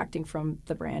detracting from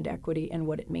the brand equity and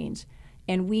what it means.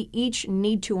 And we each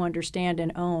need to understand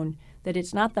and own that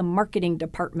it's not the marketing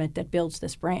department that builds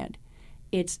this brand.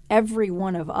 It's every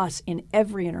one of us in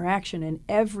every interaction and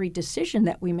every decision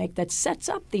that we make that sets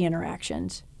up the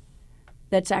interactions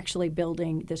that's actually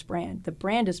building this brand. The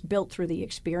brand is built through the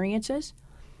experiences.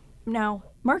 Now,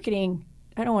 marketing,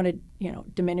 I don't want to,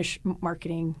 diminish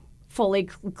marketing fully.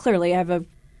 Clearly, I have a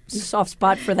soft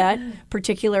spot for that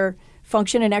particular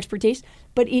function and expertise.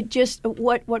 But it just,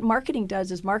 what marketing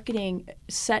does is marketing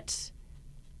sets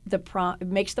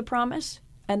makes the promise,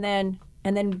 and then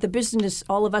the business,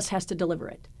 all of us, has to deliver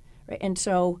it, right? And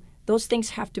so those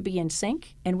things have to be in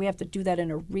sync, and we have to do that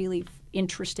in a really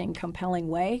interesting, compelling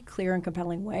way, clear and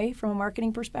compelling way from a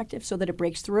marketing perspective, so that it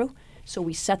breaks through. So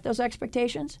we set those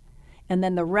expectations, and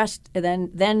then the rest of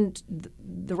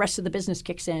the business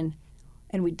kicks in,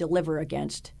 and we deliver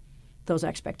against those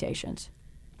expectations.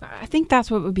 I think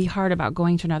that's what would be hard about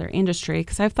going to another industry,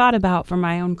 because I've thought about, for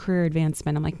my own career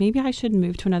advancement, I'm like, maybe I should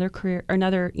move to another career or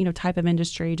another type of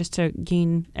industry just to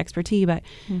gain expertise. But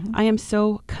I am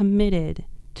so committed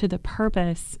to the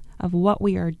purpose of what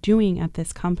we are doing at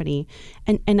this company,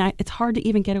 and it's hard to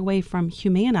even get away from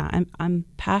Humana. I'm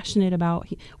passionate about.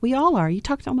 We all are. You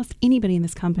talk to almost anybody in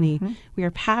this company. We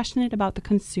are passionate about the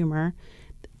consumer.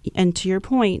 And to your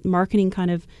point, marketing kind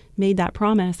of made that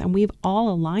promise, and we've all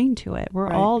aligned to it.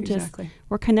 We're all just,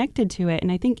 we're connected to it.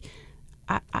 And I think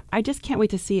I just can't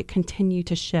wait to see it continue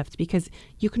to shift, because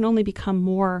you can only become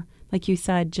more, like you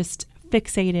said, just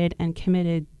fixated and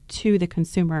committed to the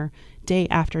consumer day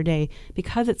after day,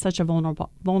 because it's such a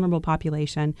vulnerable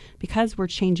population, because we're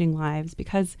changing lives,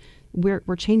 because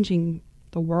we're changing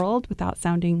the world without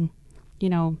sounding,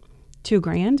 too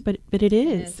grand, but it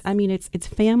is. I mean, it's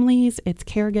families, it's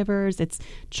caregivers, it's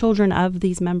children of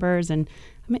these members, and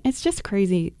I mean, it's just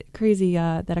crazy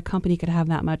that a company could have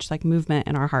that much movement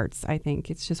in our hearts. I think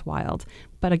it's just wild.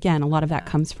 But again, a lot of that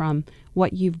comes from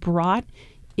what you've brought.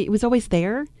 It was always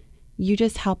there. You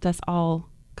just helped us all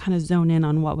kind of zone in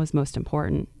on what was most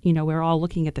important. We're all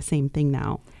looking at the same thing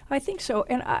now. I think so,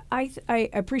 and I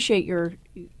appreciate you're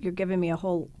giving me a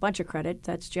whole bunch of credit.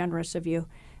 That's generous of you.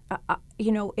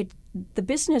 The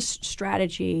business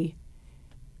strategy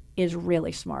is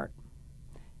really smart,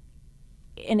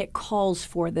 and it calls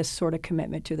for this sort of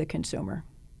commitment to the consumer.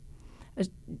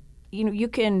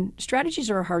 Strategies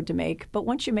are hard to make, but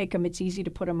once you make them, it's easy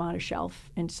to put them on a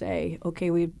shelf and say,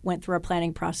 okay, we went through our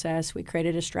planning process, we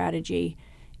created a strategy,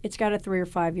 it's got a 3 or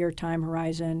 5 year time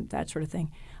horizon, that sort of thing.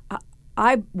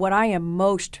 What I am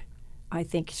most, I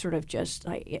think, sort of just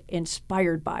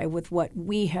inspired by with what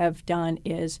we have done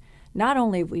is not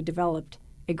only have we developed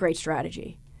a great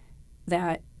strategy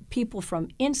that people from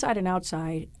inside and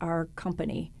outside our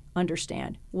company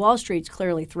understand. Wall Street's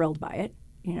clearly thrilled by it.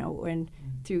 And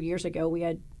a few years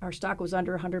ago, our stock was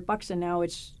under $100, and now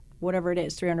it's whatever it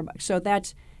is, $300. So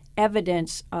that's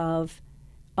evidence of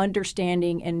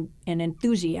understanding and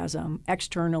enthusiasm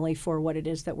externally for what it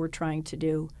is that we're trying to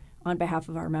do on behalf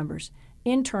of our members.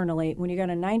 Internally, when you got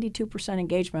a 92%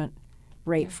 engagement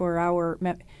rate for our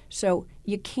so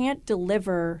you can't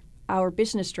deliver our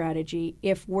business strategy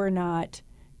if we're not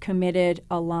committed,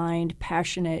 aligned,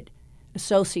 passionate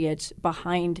associates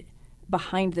behind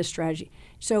the strategy.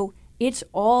 So it's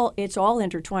all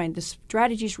intertwined. The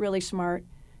strategy's really smart.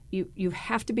 You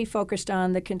have to be focused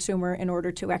on the consumer in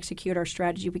order to execute our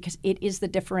strategy, because it is the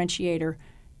differentiator.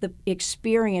 The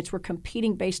experience, we're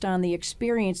competing based on the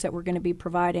experience that we're going to be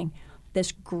providing.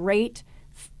 this great,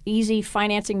 easy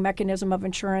financing mechanism of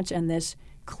insurance and this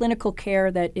clinical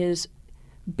care that is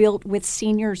built with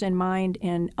seniors in mind,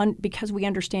 and because we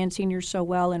understand seniors so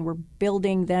well, and we're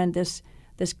building then this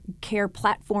care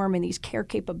platform and these care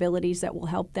capabilities that will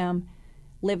help them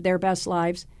live their best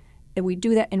lives. And we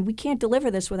do that, and we can't deliver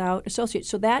this without associates.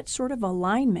 So that sort of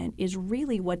alignment is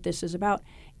really what this is about.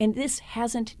 And this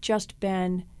hasn't just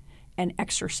been an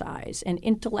exercise, an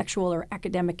intellectual or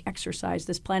academic exercise,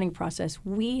 this planning process.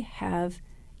 We have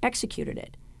executed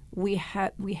it. We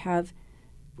have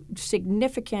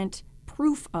significant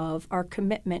proof of our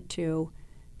commitment to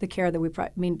the care that we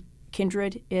provide. I mean,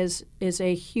 Kindred is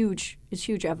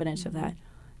huge evidence of that.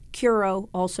 Curo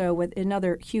also with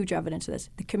another huge evidence of this.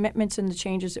 The commitments and the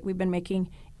changes that we've been making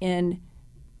in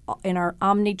our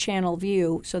omni-channel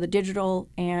view, so the digital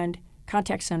and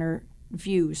contact center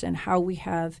views, and how we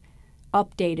have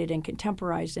updated and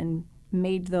contemporized and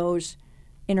made those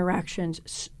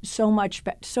interactions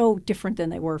so different than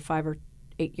they were 5 or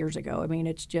 8 years ago. I mean,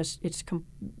 it's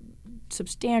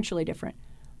substantially different.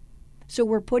 So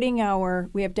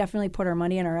we have definitely put our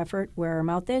money and our effort where our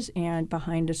mouth is, and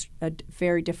behind a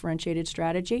very differentiated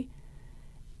strategy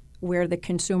where the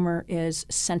consumer is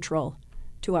central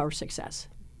to our success.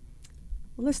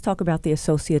 Well, let's talk about the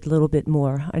associate a little bit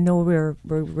more. I know we're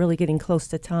really getting close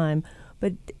to time,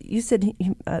 but you said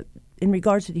in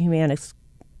regards to the Humana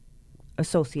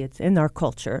associates in our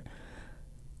culture,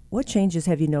 what changes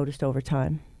have you noticed over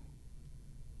time?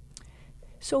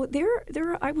 So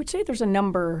I would say there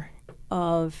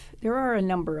are a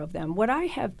number of them. What I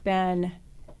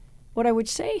would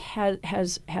say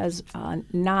has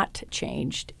not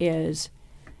changed is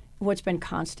what's been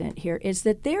constant here is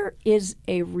that there is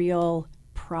a real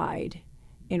pride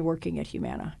in working at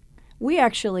Humana. We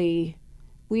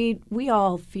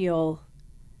all feel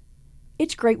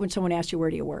it's great when someone asks you where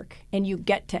do you work and you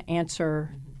get to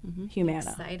answer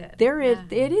Humana. Excited.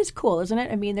 It is cool, isn't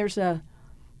it? I mean, there's a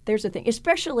thing,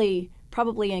 especially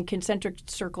probably in concentric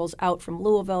circles out from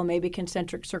Louisville, maybe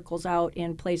concentric circles out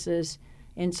in places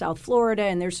in South Florida,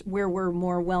 and there's where we're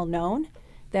more well known,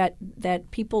 that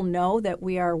people know that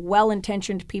we are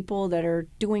well-intentioned people that are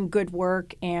doing good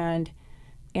work, and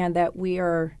that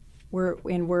we're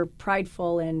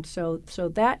prideful, and so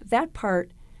that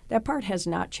part has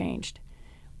not changed.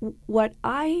 What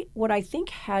I think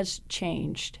has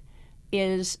changed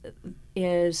is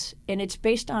and it's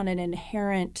based on an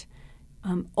inherent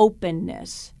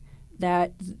openness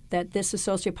that this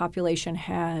associate population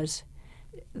has,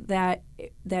 that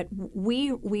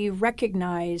we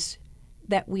recognize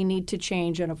that we need to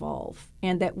change and evolve,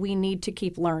 and that we need to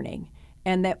keep learning,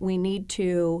 and that we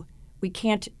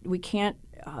can't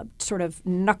sort of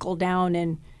knuckle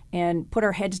down and put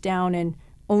our heads down and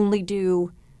only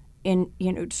do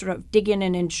sort of dig in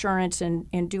insurance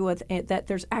and do that.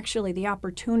 There's actually the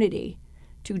opportunity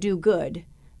to do good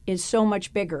is so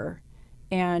much bigger,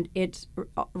 and it's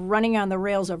running on the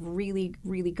rails of really,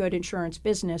 really good insurance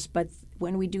business. But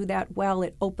when we do that well,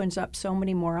 it opens up so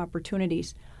many more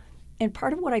opportunities. And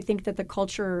part of what I think that the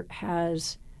culture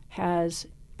has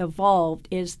evolved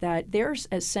is that there's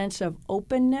a sense of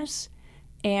openness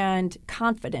and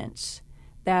confidence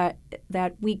that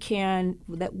we can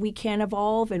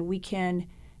evolve, and we can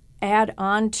add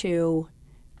on to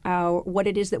what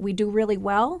it is that we do really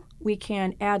well. We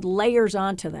can add layers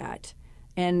onto that,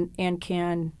 and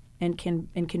can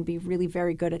be really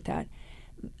very good at that.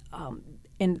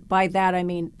 And by that I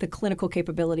mean the clinical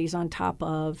capabilities on top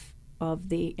of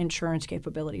the insurance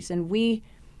capabilities. And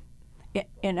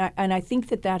I think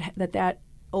that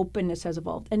openness has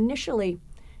evolved. Initially,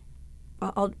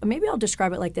 I'll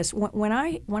describe it like this. When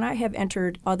I have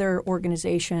entered other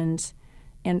organizations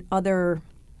and other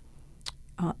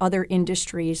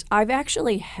industries, I've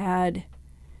actually had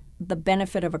the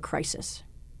benefit of a crisis.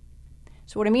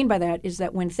 So what I mean by that is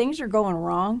that when things are going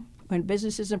wrong, when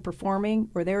business isn't performing,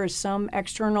 or there is some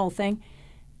external thing,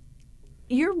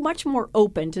 you're much more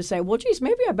open to say, well, geez,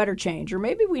 maybe I better change, or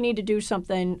maybe we need to do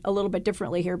something a little bit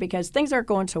differently here because things aren't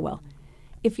going so well.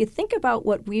 If you think about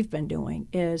what we've been doing,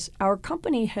 is our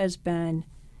company has been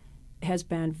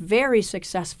very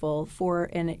successful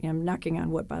and I'm knocking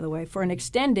on wood, by the way, for an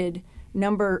extended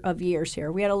number of years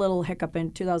here. We had a little hiccup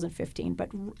in 2015, but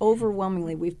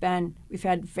overwhelmingly we're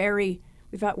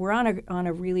on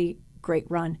a really great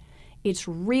run. It's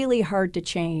really hard to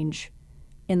change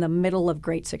in the middle of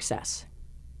great success.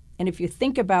 And if you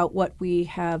think about what we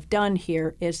have done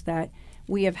here, is that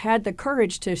we have had the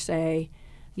courage to say,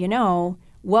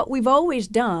 what we've always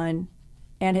done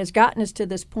and has gotten us to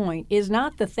this point is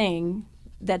not the thing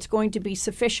that's going to be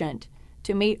sufficient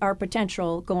to meet our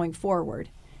potential going forward.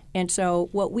 And so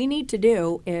what we need to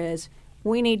do is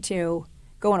we need to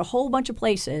go in a whole bunch of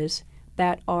places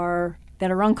that are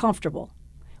uncomfortable.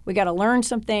 We got to learn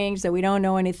some things that we don't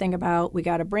know anything about. We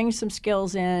got to bring some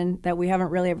skills in that we haven't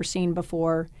really ever seen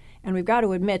before, and we've got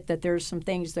to admit that there's some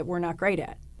things that we're not great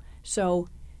at. So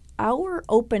our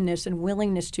openness and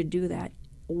willingness to do that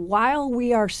while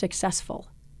we are successful,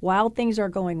 while things are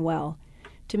going well,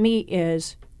 to me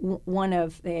is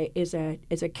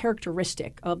a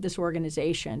characteristic of this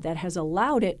organization that has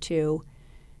allowed it to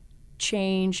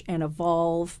change and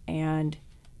evolve and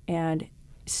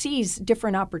seize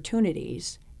different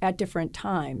opportunities at different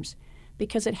times,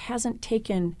 because it hasn't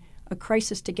taken a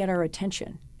crisis to get our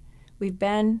attention. We've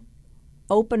been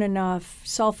open enough,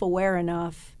 self-aware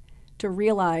enough to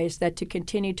realize that to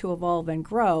continue to evolve and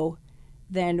grow,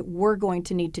 then we're going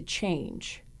to need to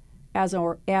change as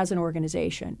an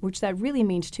organization, which that really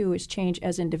means too is change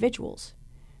as individuals.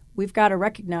 We've got to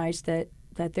recognize that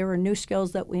there are new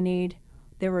skills that we need,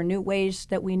 there are new ways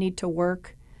that we need to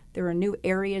work, there are new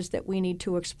areas that we need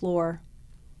to explore,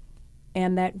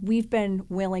 and that we've been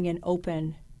willing and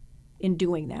open in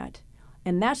doing that.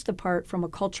 And that's the part from a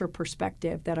culture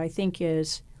perspective that I think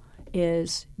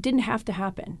didn't have to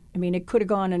happen. I mean, it could have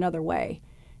gone another way.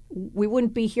 We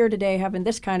wouldn't be here today having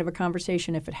this kind of a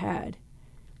conversation if it had.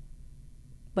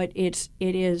 But it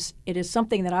is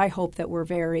something that I hope that we're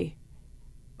that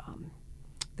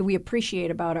we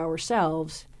appreciate about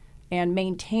ourselves, and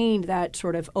maintain that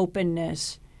sort of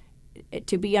openness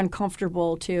to be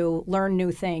uncomfortable, to learn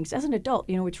new things. As an adult,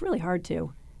 it's really hard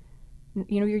to,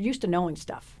 you're used to knowing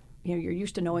stuff. You're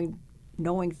used to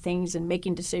knowing things and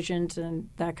making decisions and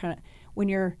that kind of. When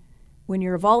you're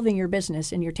evolving your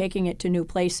business and you're taking it to new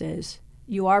places,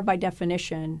 you are by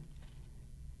definition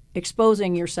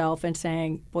exposing yourself and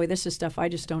saying, "Boy, this is stuff I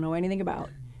just don't know anything about,"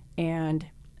 and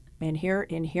here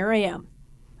I am,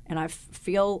 and I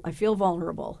feel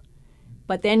vulnerable.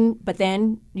 But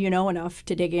then you know enough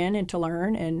to dig in and to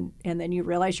learn, and then you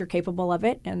realize you're capable of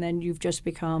it, and then you've just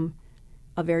become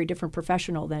a very different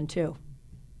professional then too.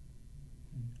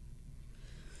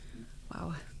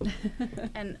 Wow.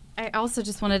 And I also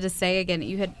just wanted to say again,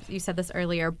 you said this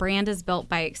earlier, brand is built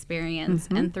by experience,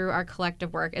 and through our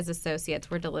collective work as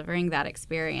associates, we're delivering that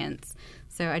experience.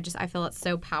 So I feel it's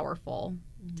so powerful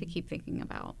to keep thinking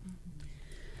about.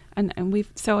 And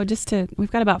we've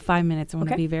got about 5 minutes. I want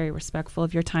to be very respectful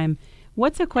of your time.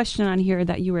 What's a question on here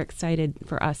that you were excited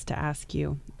for us to ask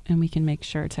you? And we can make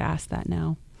sure to ask that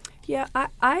now. Yeah,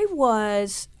 I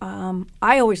always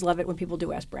love it when people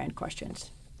do ask brand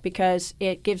questions, because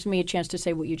it gives me a chance to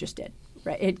say what you just did,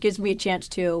 right? It gives me a chance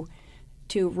to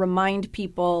remind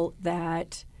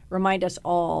us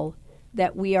all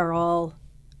that we all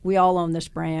own this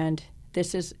brand.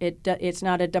 It's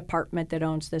not a department that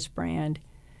owns this brand.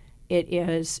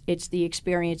 It's the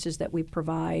experiences that we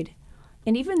provide.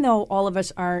 And even though all of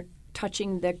us aren't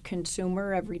touching the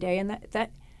consumer every day, and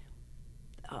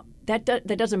that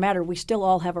doesn't matter. We still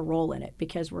all have a role in it,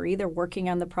 because we're either working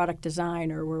on the product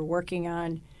design or we're working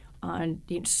on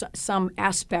some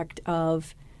aspect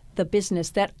of the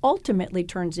business that ultimately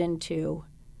turns into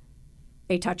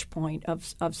a touch point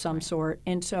of some sort.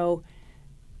 And so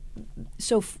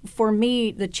for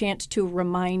me, the chance to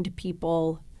remind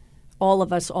people, all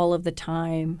of us, all of the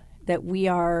time, that we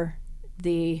are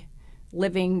the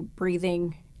living,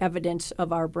 breathing evidence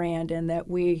of our brand, and that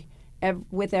we,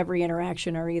 with every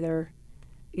interaction, are either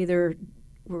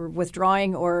we're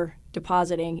withdrawing or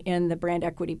depositing in the brand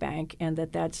equity bank, and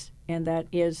that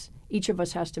is each of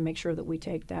us has to make sure that we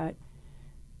take that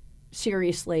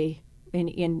seriously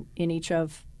in each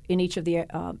of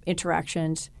the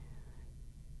interactions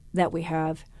that we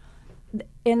have.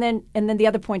 And then the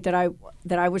other point that I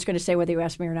was going to say, whether you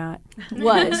asked me or not,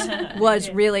 was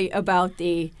really about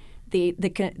the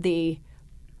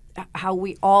how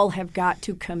we all have got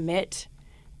to commit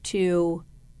to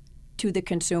the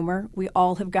consumer. We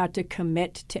all have got to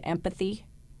commit to empathy,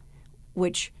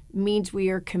 which means we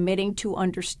are committing to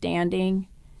understanding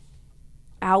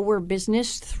our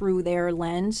business through their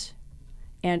lens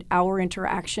and our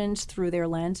interactions through their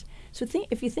lens. So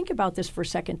if you think about this for a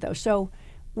second, though, so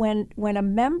when a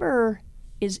member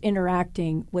is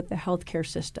interacting with the healthcare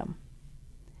system,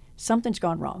 something's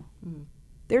gone wrong.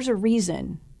 There's a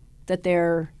reason that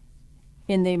they're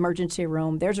in the emergency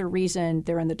room. There's a reason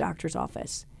they're in the doctor's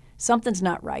office. Something's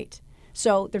not right.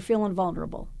 So they're feeling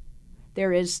vulnerable. They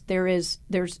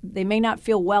may not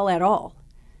feel well at all.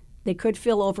 They could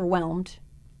feel overwhelmed.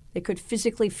 They could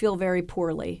physically feel very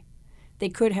poorly. They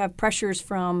could have pressures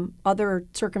from other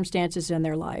circumstances in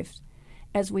their lives.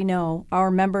 As we know,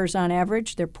 our members on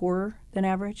average, they're poorer than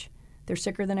average. They're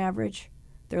sicker than average.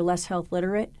 They're less health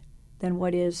literate than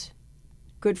what is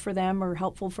good for them or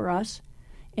helpful for us.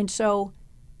 And so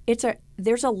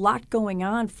there's a lot going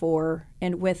on for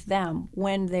and with them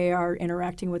when they are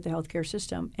interacting with the healthcare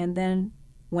system and then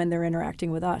when they're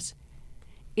interacting with us.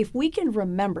 If we can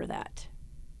remember that,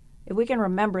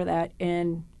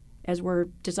 and as we're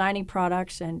designing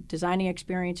products and designing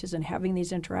experiences and having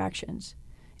these interactions,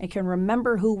 and can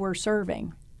remember who we're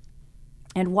serving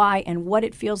and why and what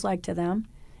it feels like to them,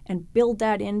 and build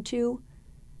that into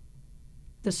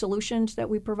the solutions that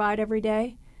we provide every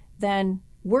day, then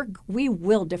we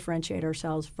will differentiate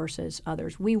ourselves versus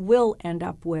others. We will end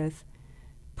up with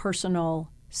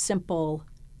personal, simple,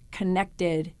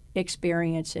 connected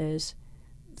experiences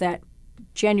that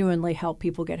genuinely help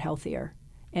people get healthier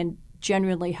and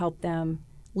genuinely help them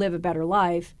live a better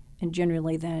life and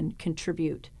genuinely then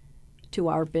contribute to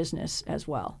our business as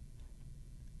well.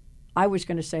 I was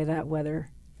going to say that whether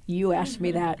you asked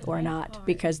me that or not,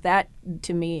 because that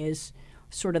to me is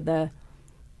sort of the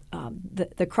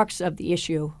crux of the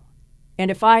issue.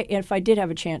 And if I did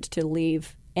have a chance to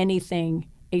leave anything,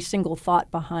 a single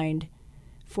thought behind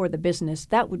for the business,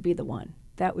 that would be the one.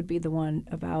 That would be the one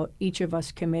about each of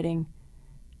us committing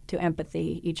to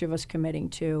empathy, each of us committing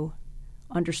to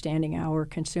understanding our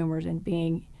consumers and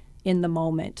being in the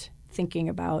moment, thinking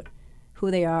about who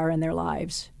they are in their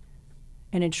lives,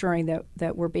 and ensuring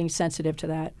that we're being sensitive to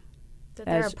that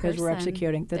as we're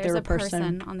executing. That there's they're a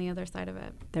person on the other side of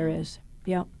it. There is.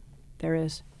 Yeah, there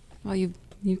is. Well,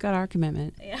 you've got our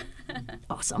commitment. Yeah.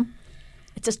 Awesome.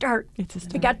 It's a start. It's a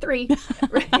start. We got 3.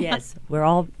 Yes, we're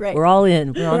all Right. we're all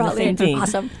in. We're on all the same in. team.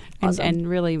 Awesome. And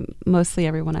really, mostly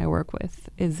everyone I work with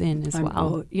is in as well.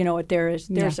 Oh, you know what? There's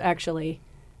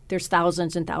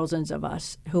thousands and thousands of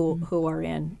us who are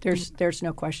in. There's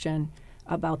no question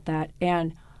about that.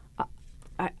 And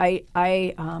I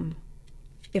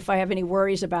if I have any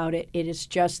worries about it, it is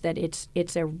just that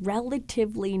it's a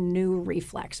relatively new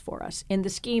reflex for us in the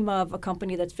scheme of a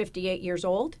company that's 58 years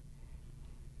old.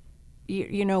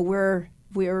 You know, we're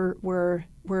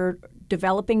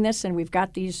developing this, and we've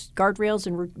got these guardrails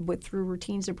and through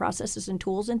routines and processes and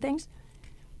tools and things.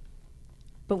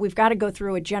 But we've got to go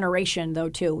through a generation, though,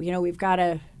 too. You know, we got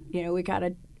to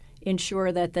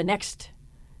ensure that the next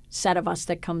set of us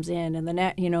that comes in, and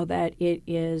that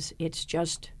it's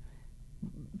just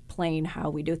plain how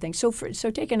we do things.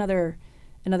 So take another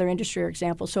industry or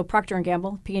example. So Procter &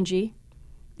 Gamble, P&G,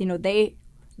 you know, they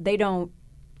don't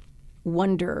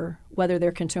wonder whether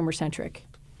they're consumer centric.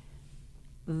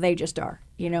 They just are.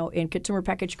 You know, in consumer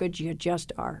packaged goods, you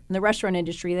just are. In the restaurant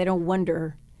industry, they don't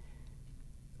wonder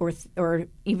or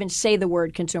even say the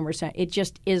word consumer centric. It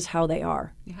just is how they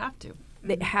are. You have to.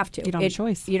 They have to. You don't have a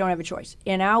choice. You don't have a choice.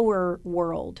 In our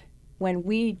world, when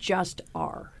we just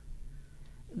are,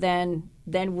 then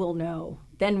we'll know.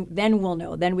 Then we'll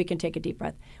know. Then we can take a deep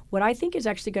breath. What I think is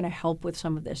actually going to help with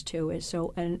some of this too is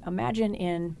imagine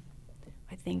in,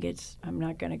 I think I'm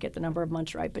not going to get the number of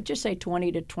months right, but just say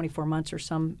 20 to 24 months or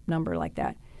some number like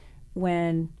that,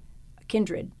 when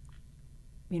Kindred,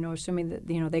 you know, assuming that,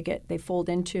 you know, they fold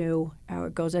into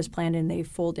it goes as planned and they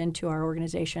fold into our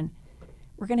organization,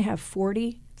 we're going to have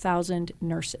 40,000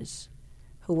 nurses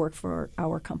who work for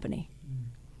our company.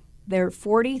 Their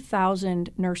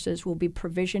 40,000 nurses will be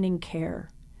provisioning care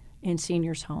in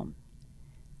seniors' home.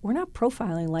 We're not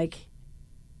profiling like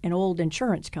an old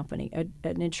insurance company,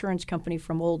 an insurance company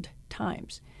from old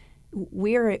times.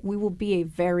 We will be a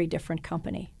very different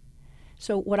company.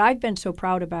 So what I've been so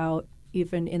proud about,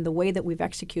 even in the way that we've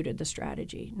executed the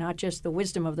strategy, not just the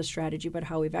wisdom of the strategy, but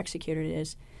how we've executed it,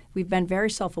 is we've been very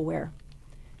self-aware.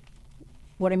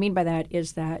 What I mean by that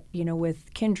is that, you know,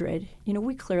 with Kindred, you know,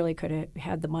 we clearly could have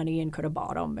had the money and could have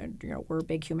bought them, and, you know, we're a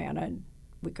big Humana, and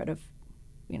we could have,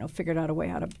 you know, figured out a way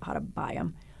how to buy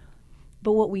them.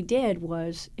 But what we did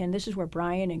was, and this is where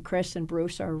Brian and Chris and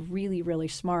Bruce are really, really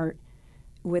smart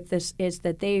with this, is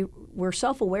that they were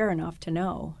self-aware enough to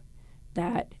know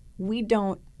that we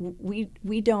don't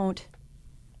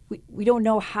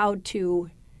know how to.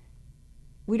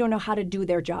 We don't know how to do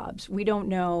their jobs. We don't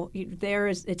know.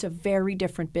 It's a very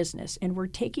different business, and we're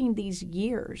taking these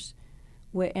years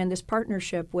and this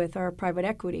partnership with our private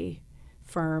equity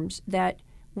firms that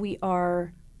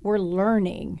we're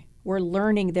learning. We're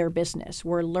learning their business.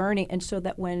 We're learning, and so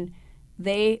that when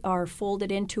they are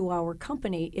folded into our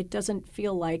company, it doesn't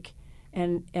feel like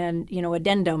an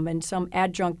addendum and some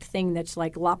adjunct thing that's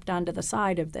like lopped onto the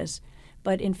side of this.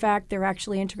 But in fact, they're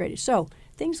actually integrated. So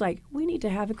things like, we need to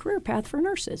have a career path for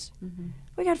nurses. Mm-hmm.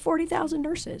 We got 40,000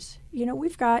 nurses. You know,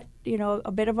 we've got, you know,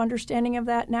 a bit of understanding of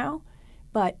that now.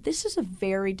 But this is a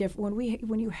very different,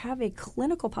 when you have a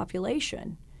clinical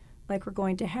population like we're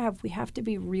going to have, we have to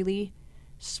be really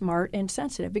smart and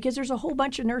sensitive, because there's a whole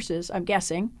bunch of nurses, I'm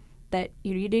guessing, that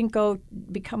you didn't go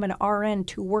become an RN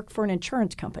to work for an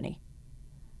insurance company.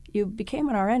 You became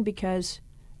an RN because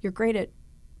you're great at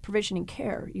provisioning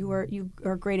care. You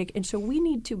are great at, and so we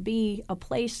need to be a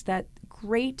place that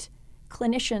great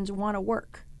clinicians want to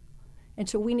work. And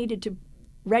so we needed to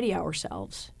ready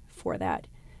ourselves for that.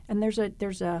 And there's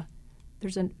a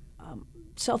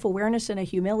self-awareness and a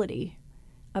humility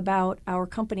about our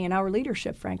company and our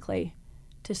leadership, frankly,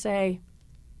 to say,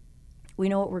 we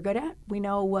know what we're good at. We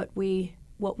know what we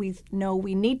know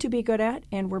we need to be good at,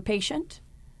 and we're patient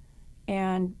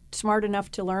and smart enough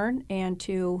to learn and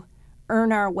to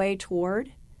earn our way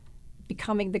toward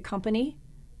becoming the company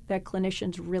that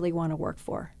clinicians really want to work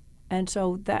for. And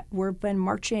so that we've been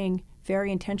marching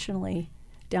very intentionally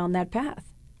down that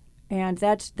path. And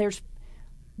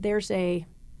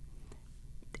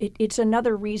it's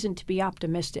another reason to be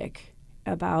optimistic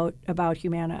about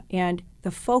Humana and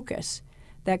the focus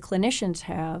that clinicians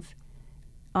have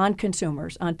on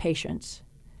consumers, on patients,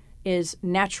 is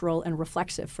natural and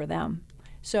reflexive for them.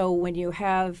 So when you're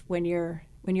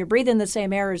breathing the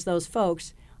same air as those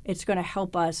folks, it's going to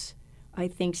help us, I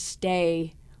think,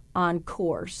 stay on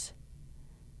course.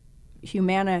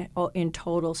 Humana in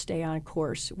total stay on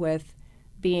course with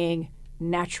being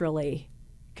naturally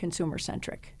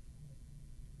consumer-centric.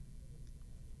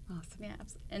 Awesome. Yeah.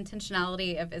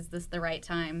 Intentionality of, is this the right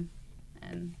time?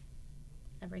 And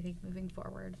everything moving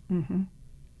forward. Mm-hmm.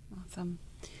 Awesome.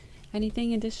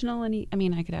 Anything additional?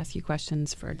 I could ask you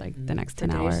questions for like the next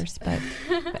 10 hours, but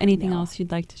anything else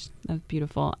you'd like to? That was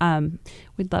beautiful.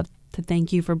 We'd love to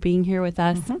thank you for being here with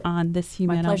us on this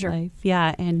Humana Life.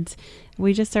 Yeah, and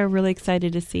we just are really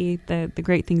excited to see the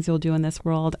great things you'll do in this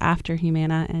world after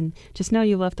Humana, and just know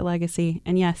you left a legacy.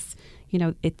 And yes,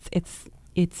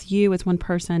 it's you as one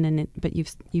person, but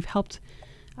you've helped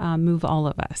move all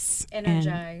of us.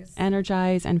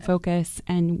 Energize and focus,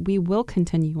 and we will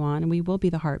continue on, and we will be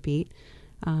the heartbeat.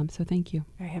 So thank you.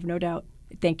 I have no doubt.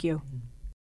 Thank you.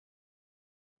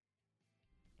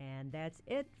 And that's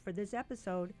it for this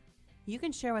episode. You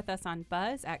can share with us on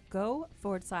Buzz at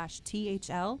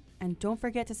go/THL, and don't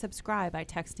forget to subscribe by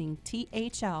texting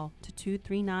THL to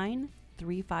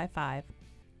 239-355.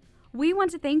 We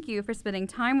want to thank you for spending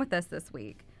time with us this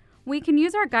week. We can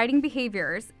use our guiding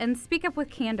behaviors and speak up with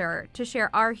candor to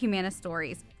share our Humana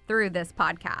stories through this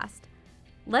podcast.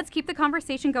 Let's keep the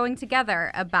conversation going together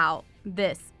about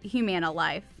this Humana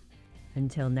life.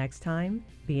 Until next time,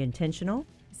 be intentional,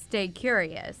 stay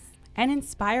curious, and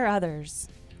inspire others.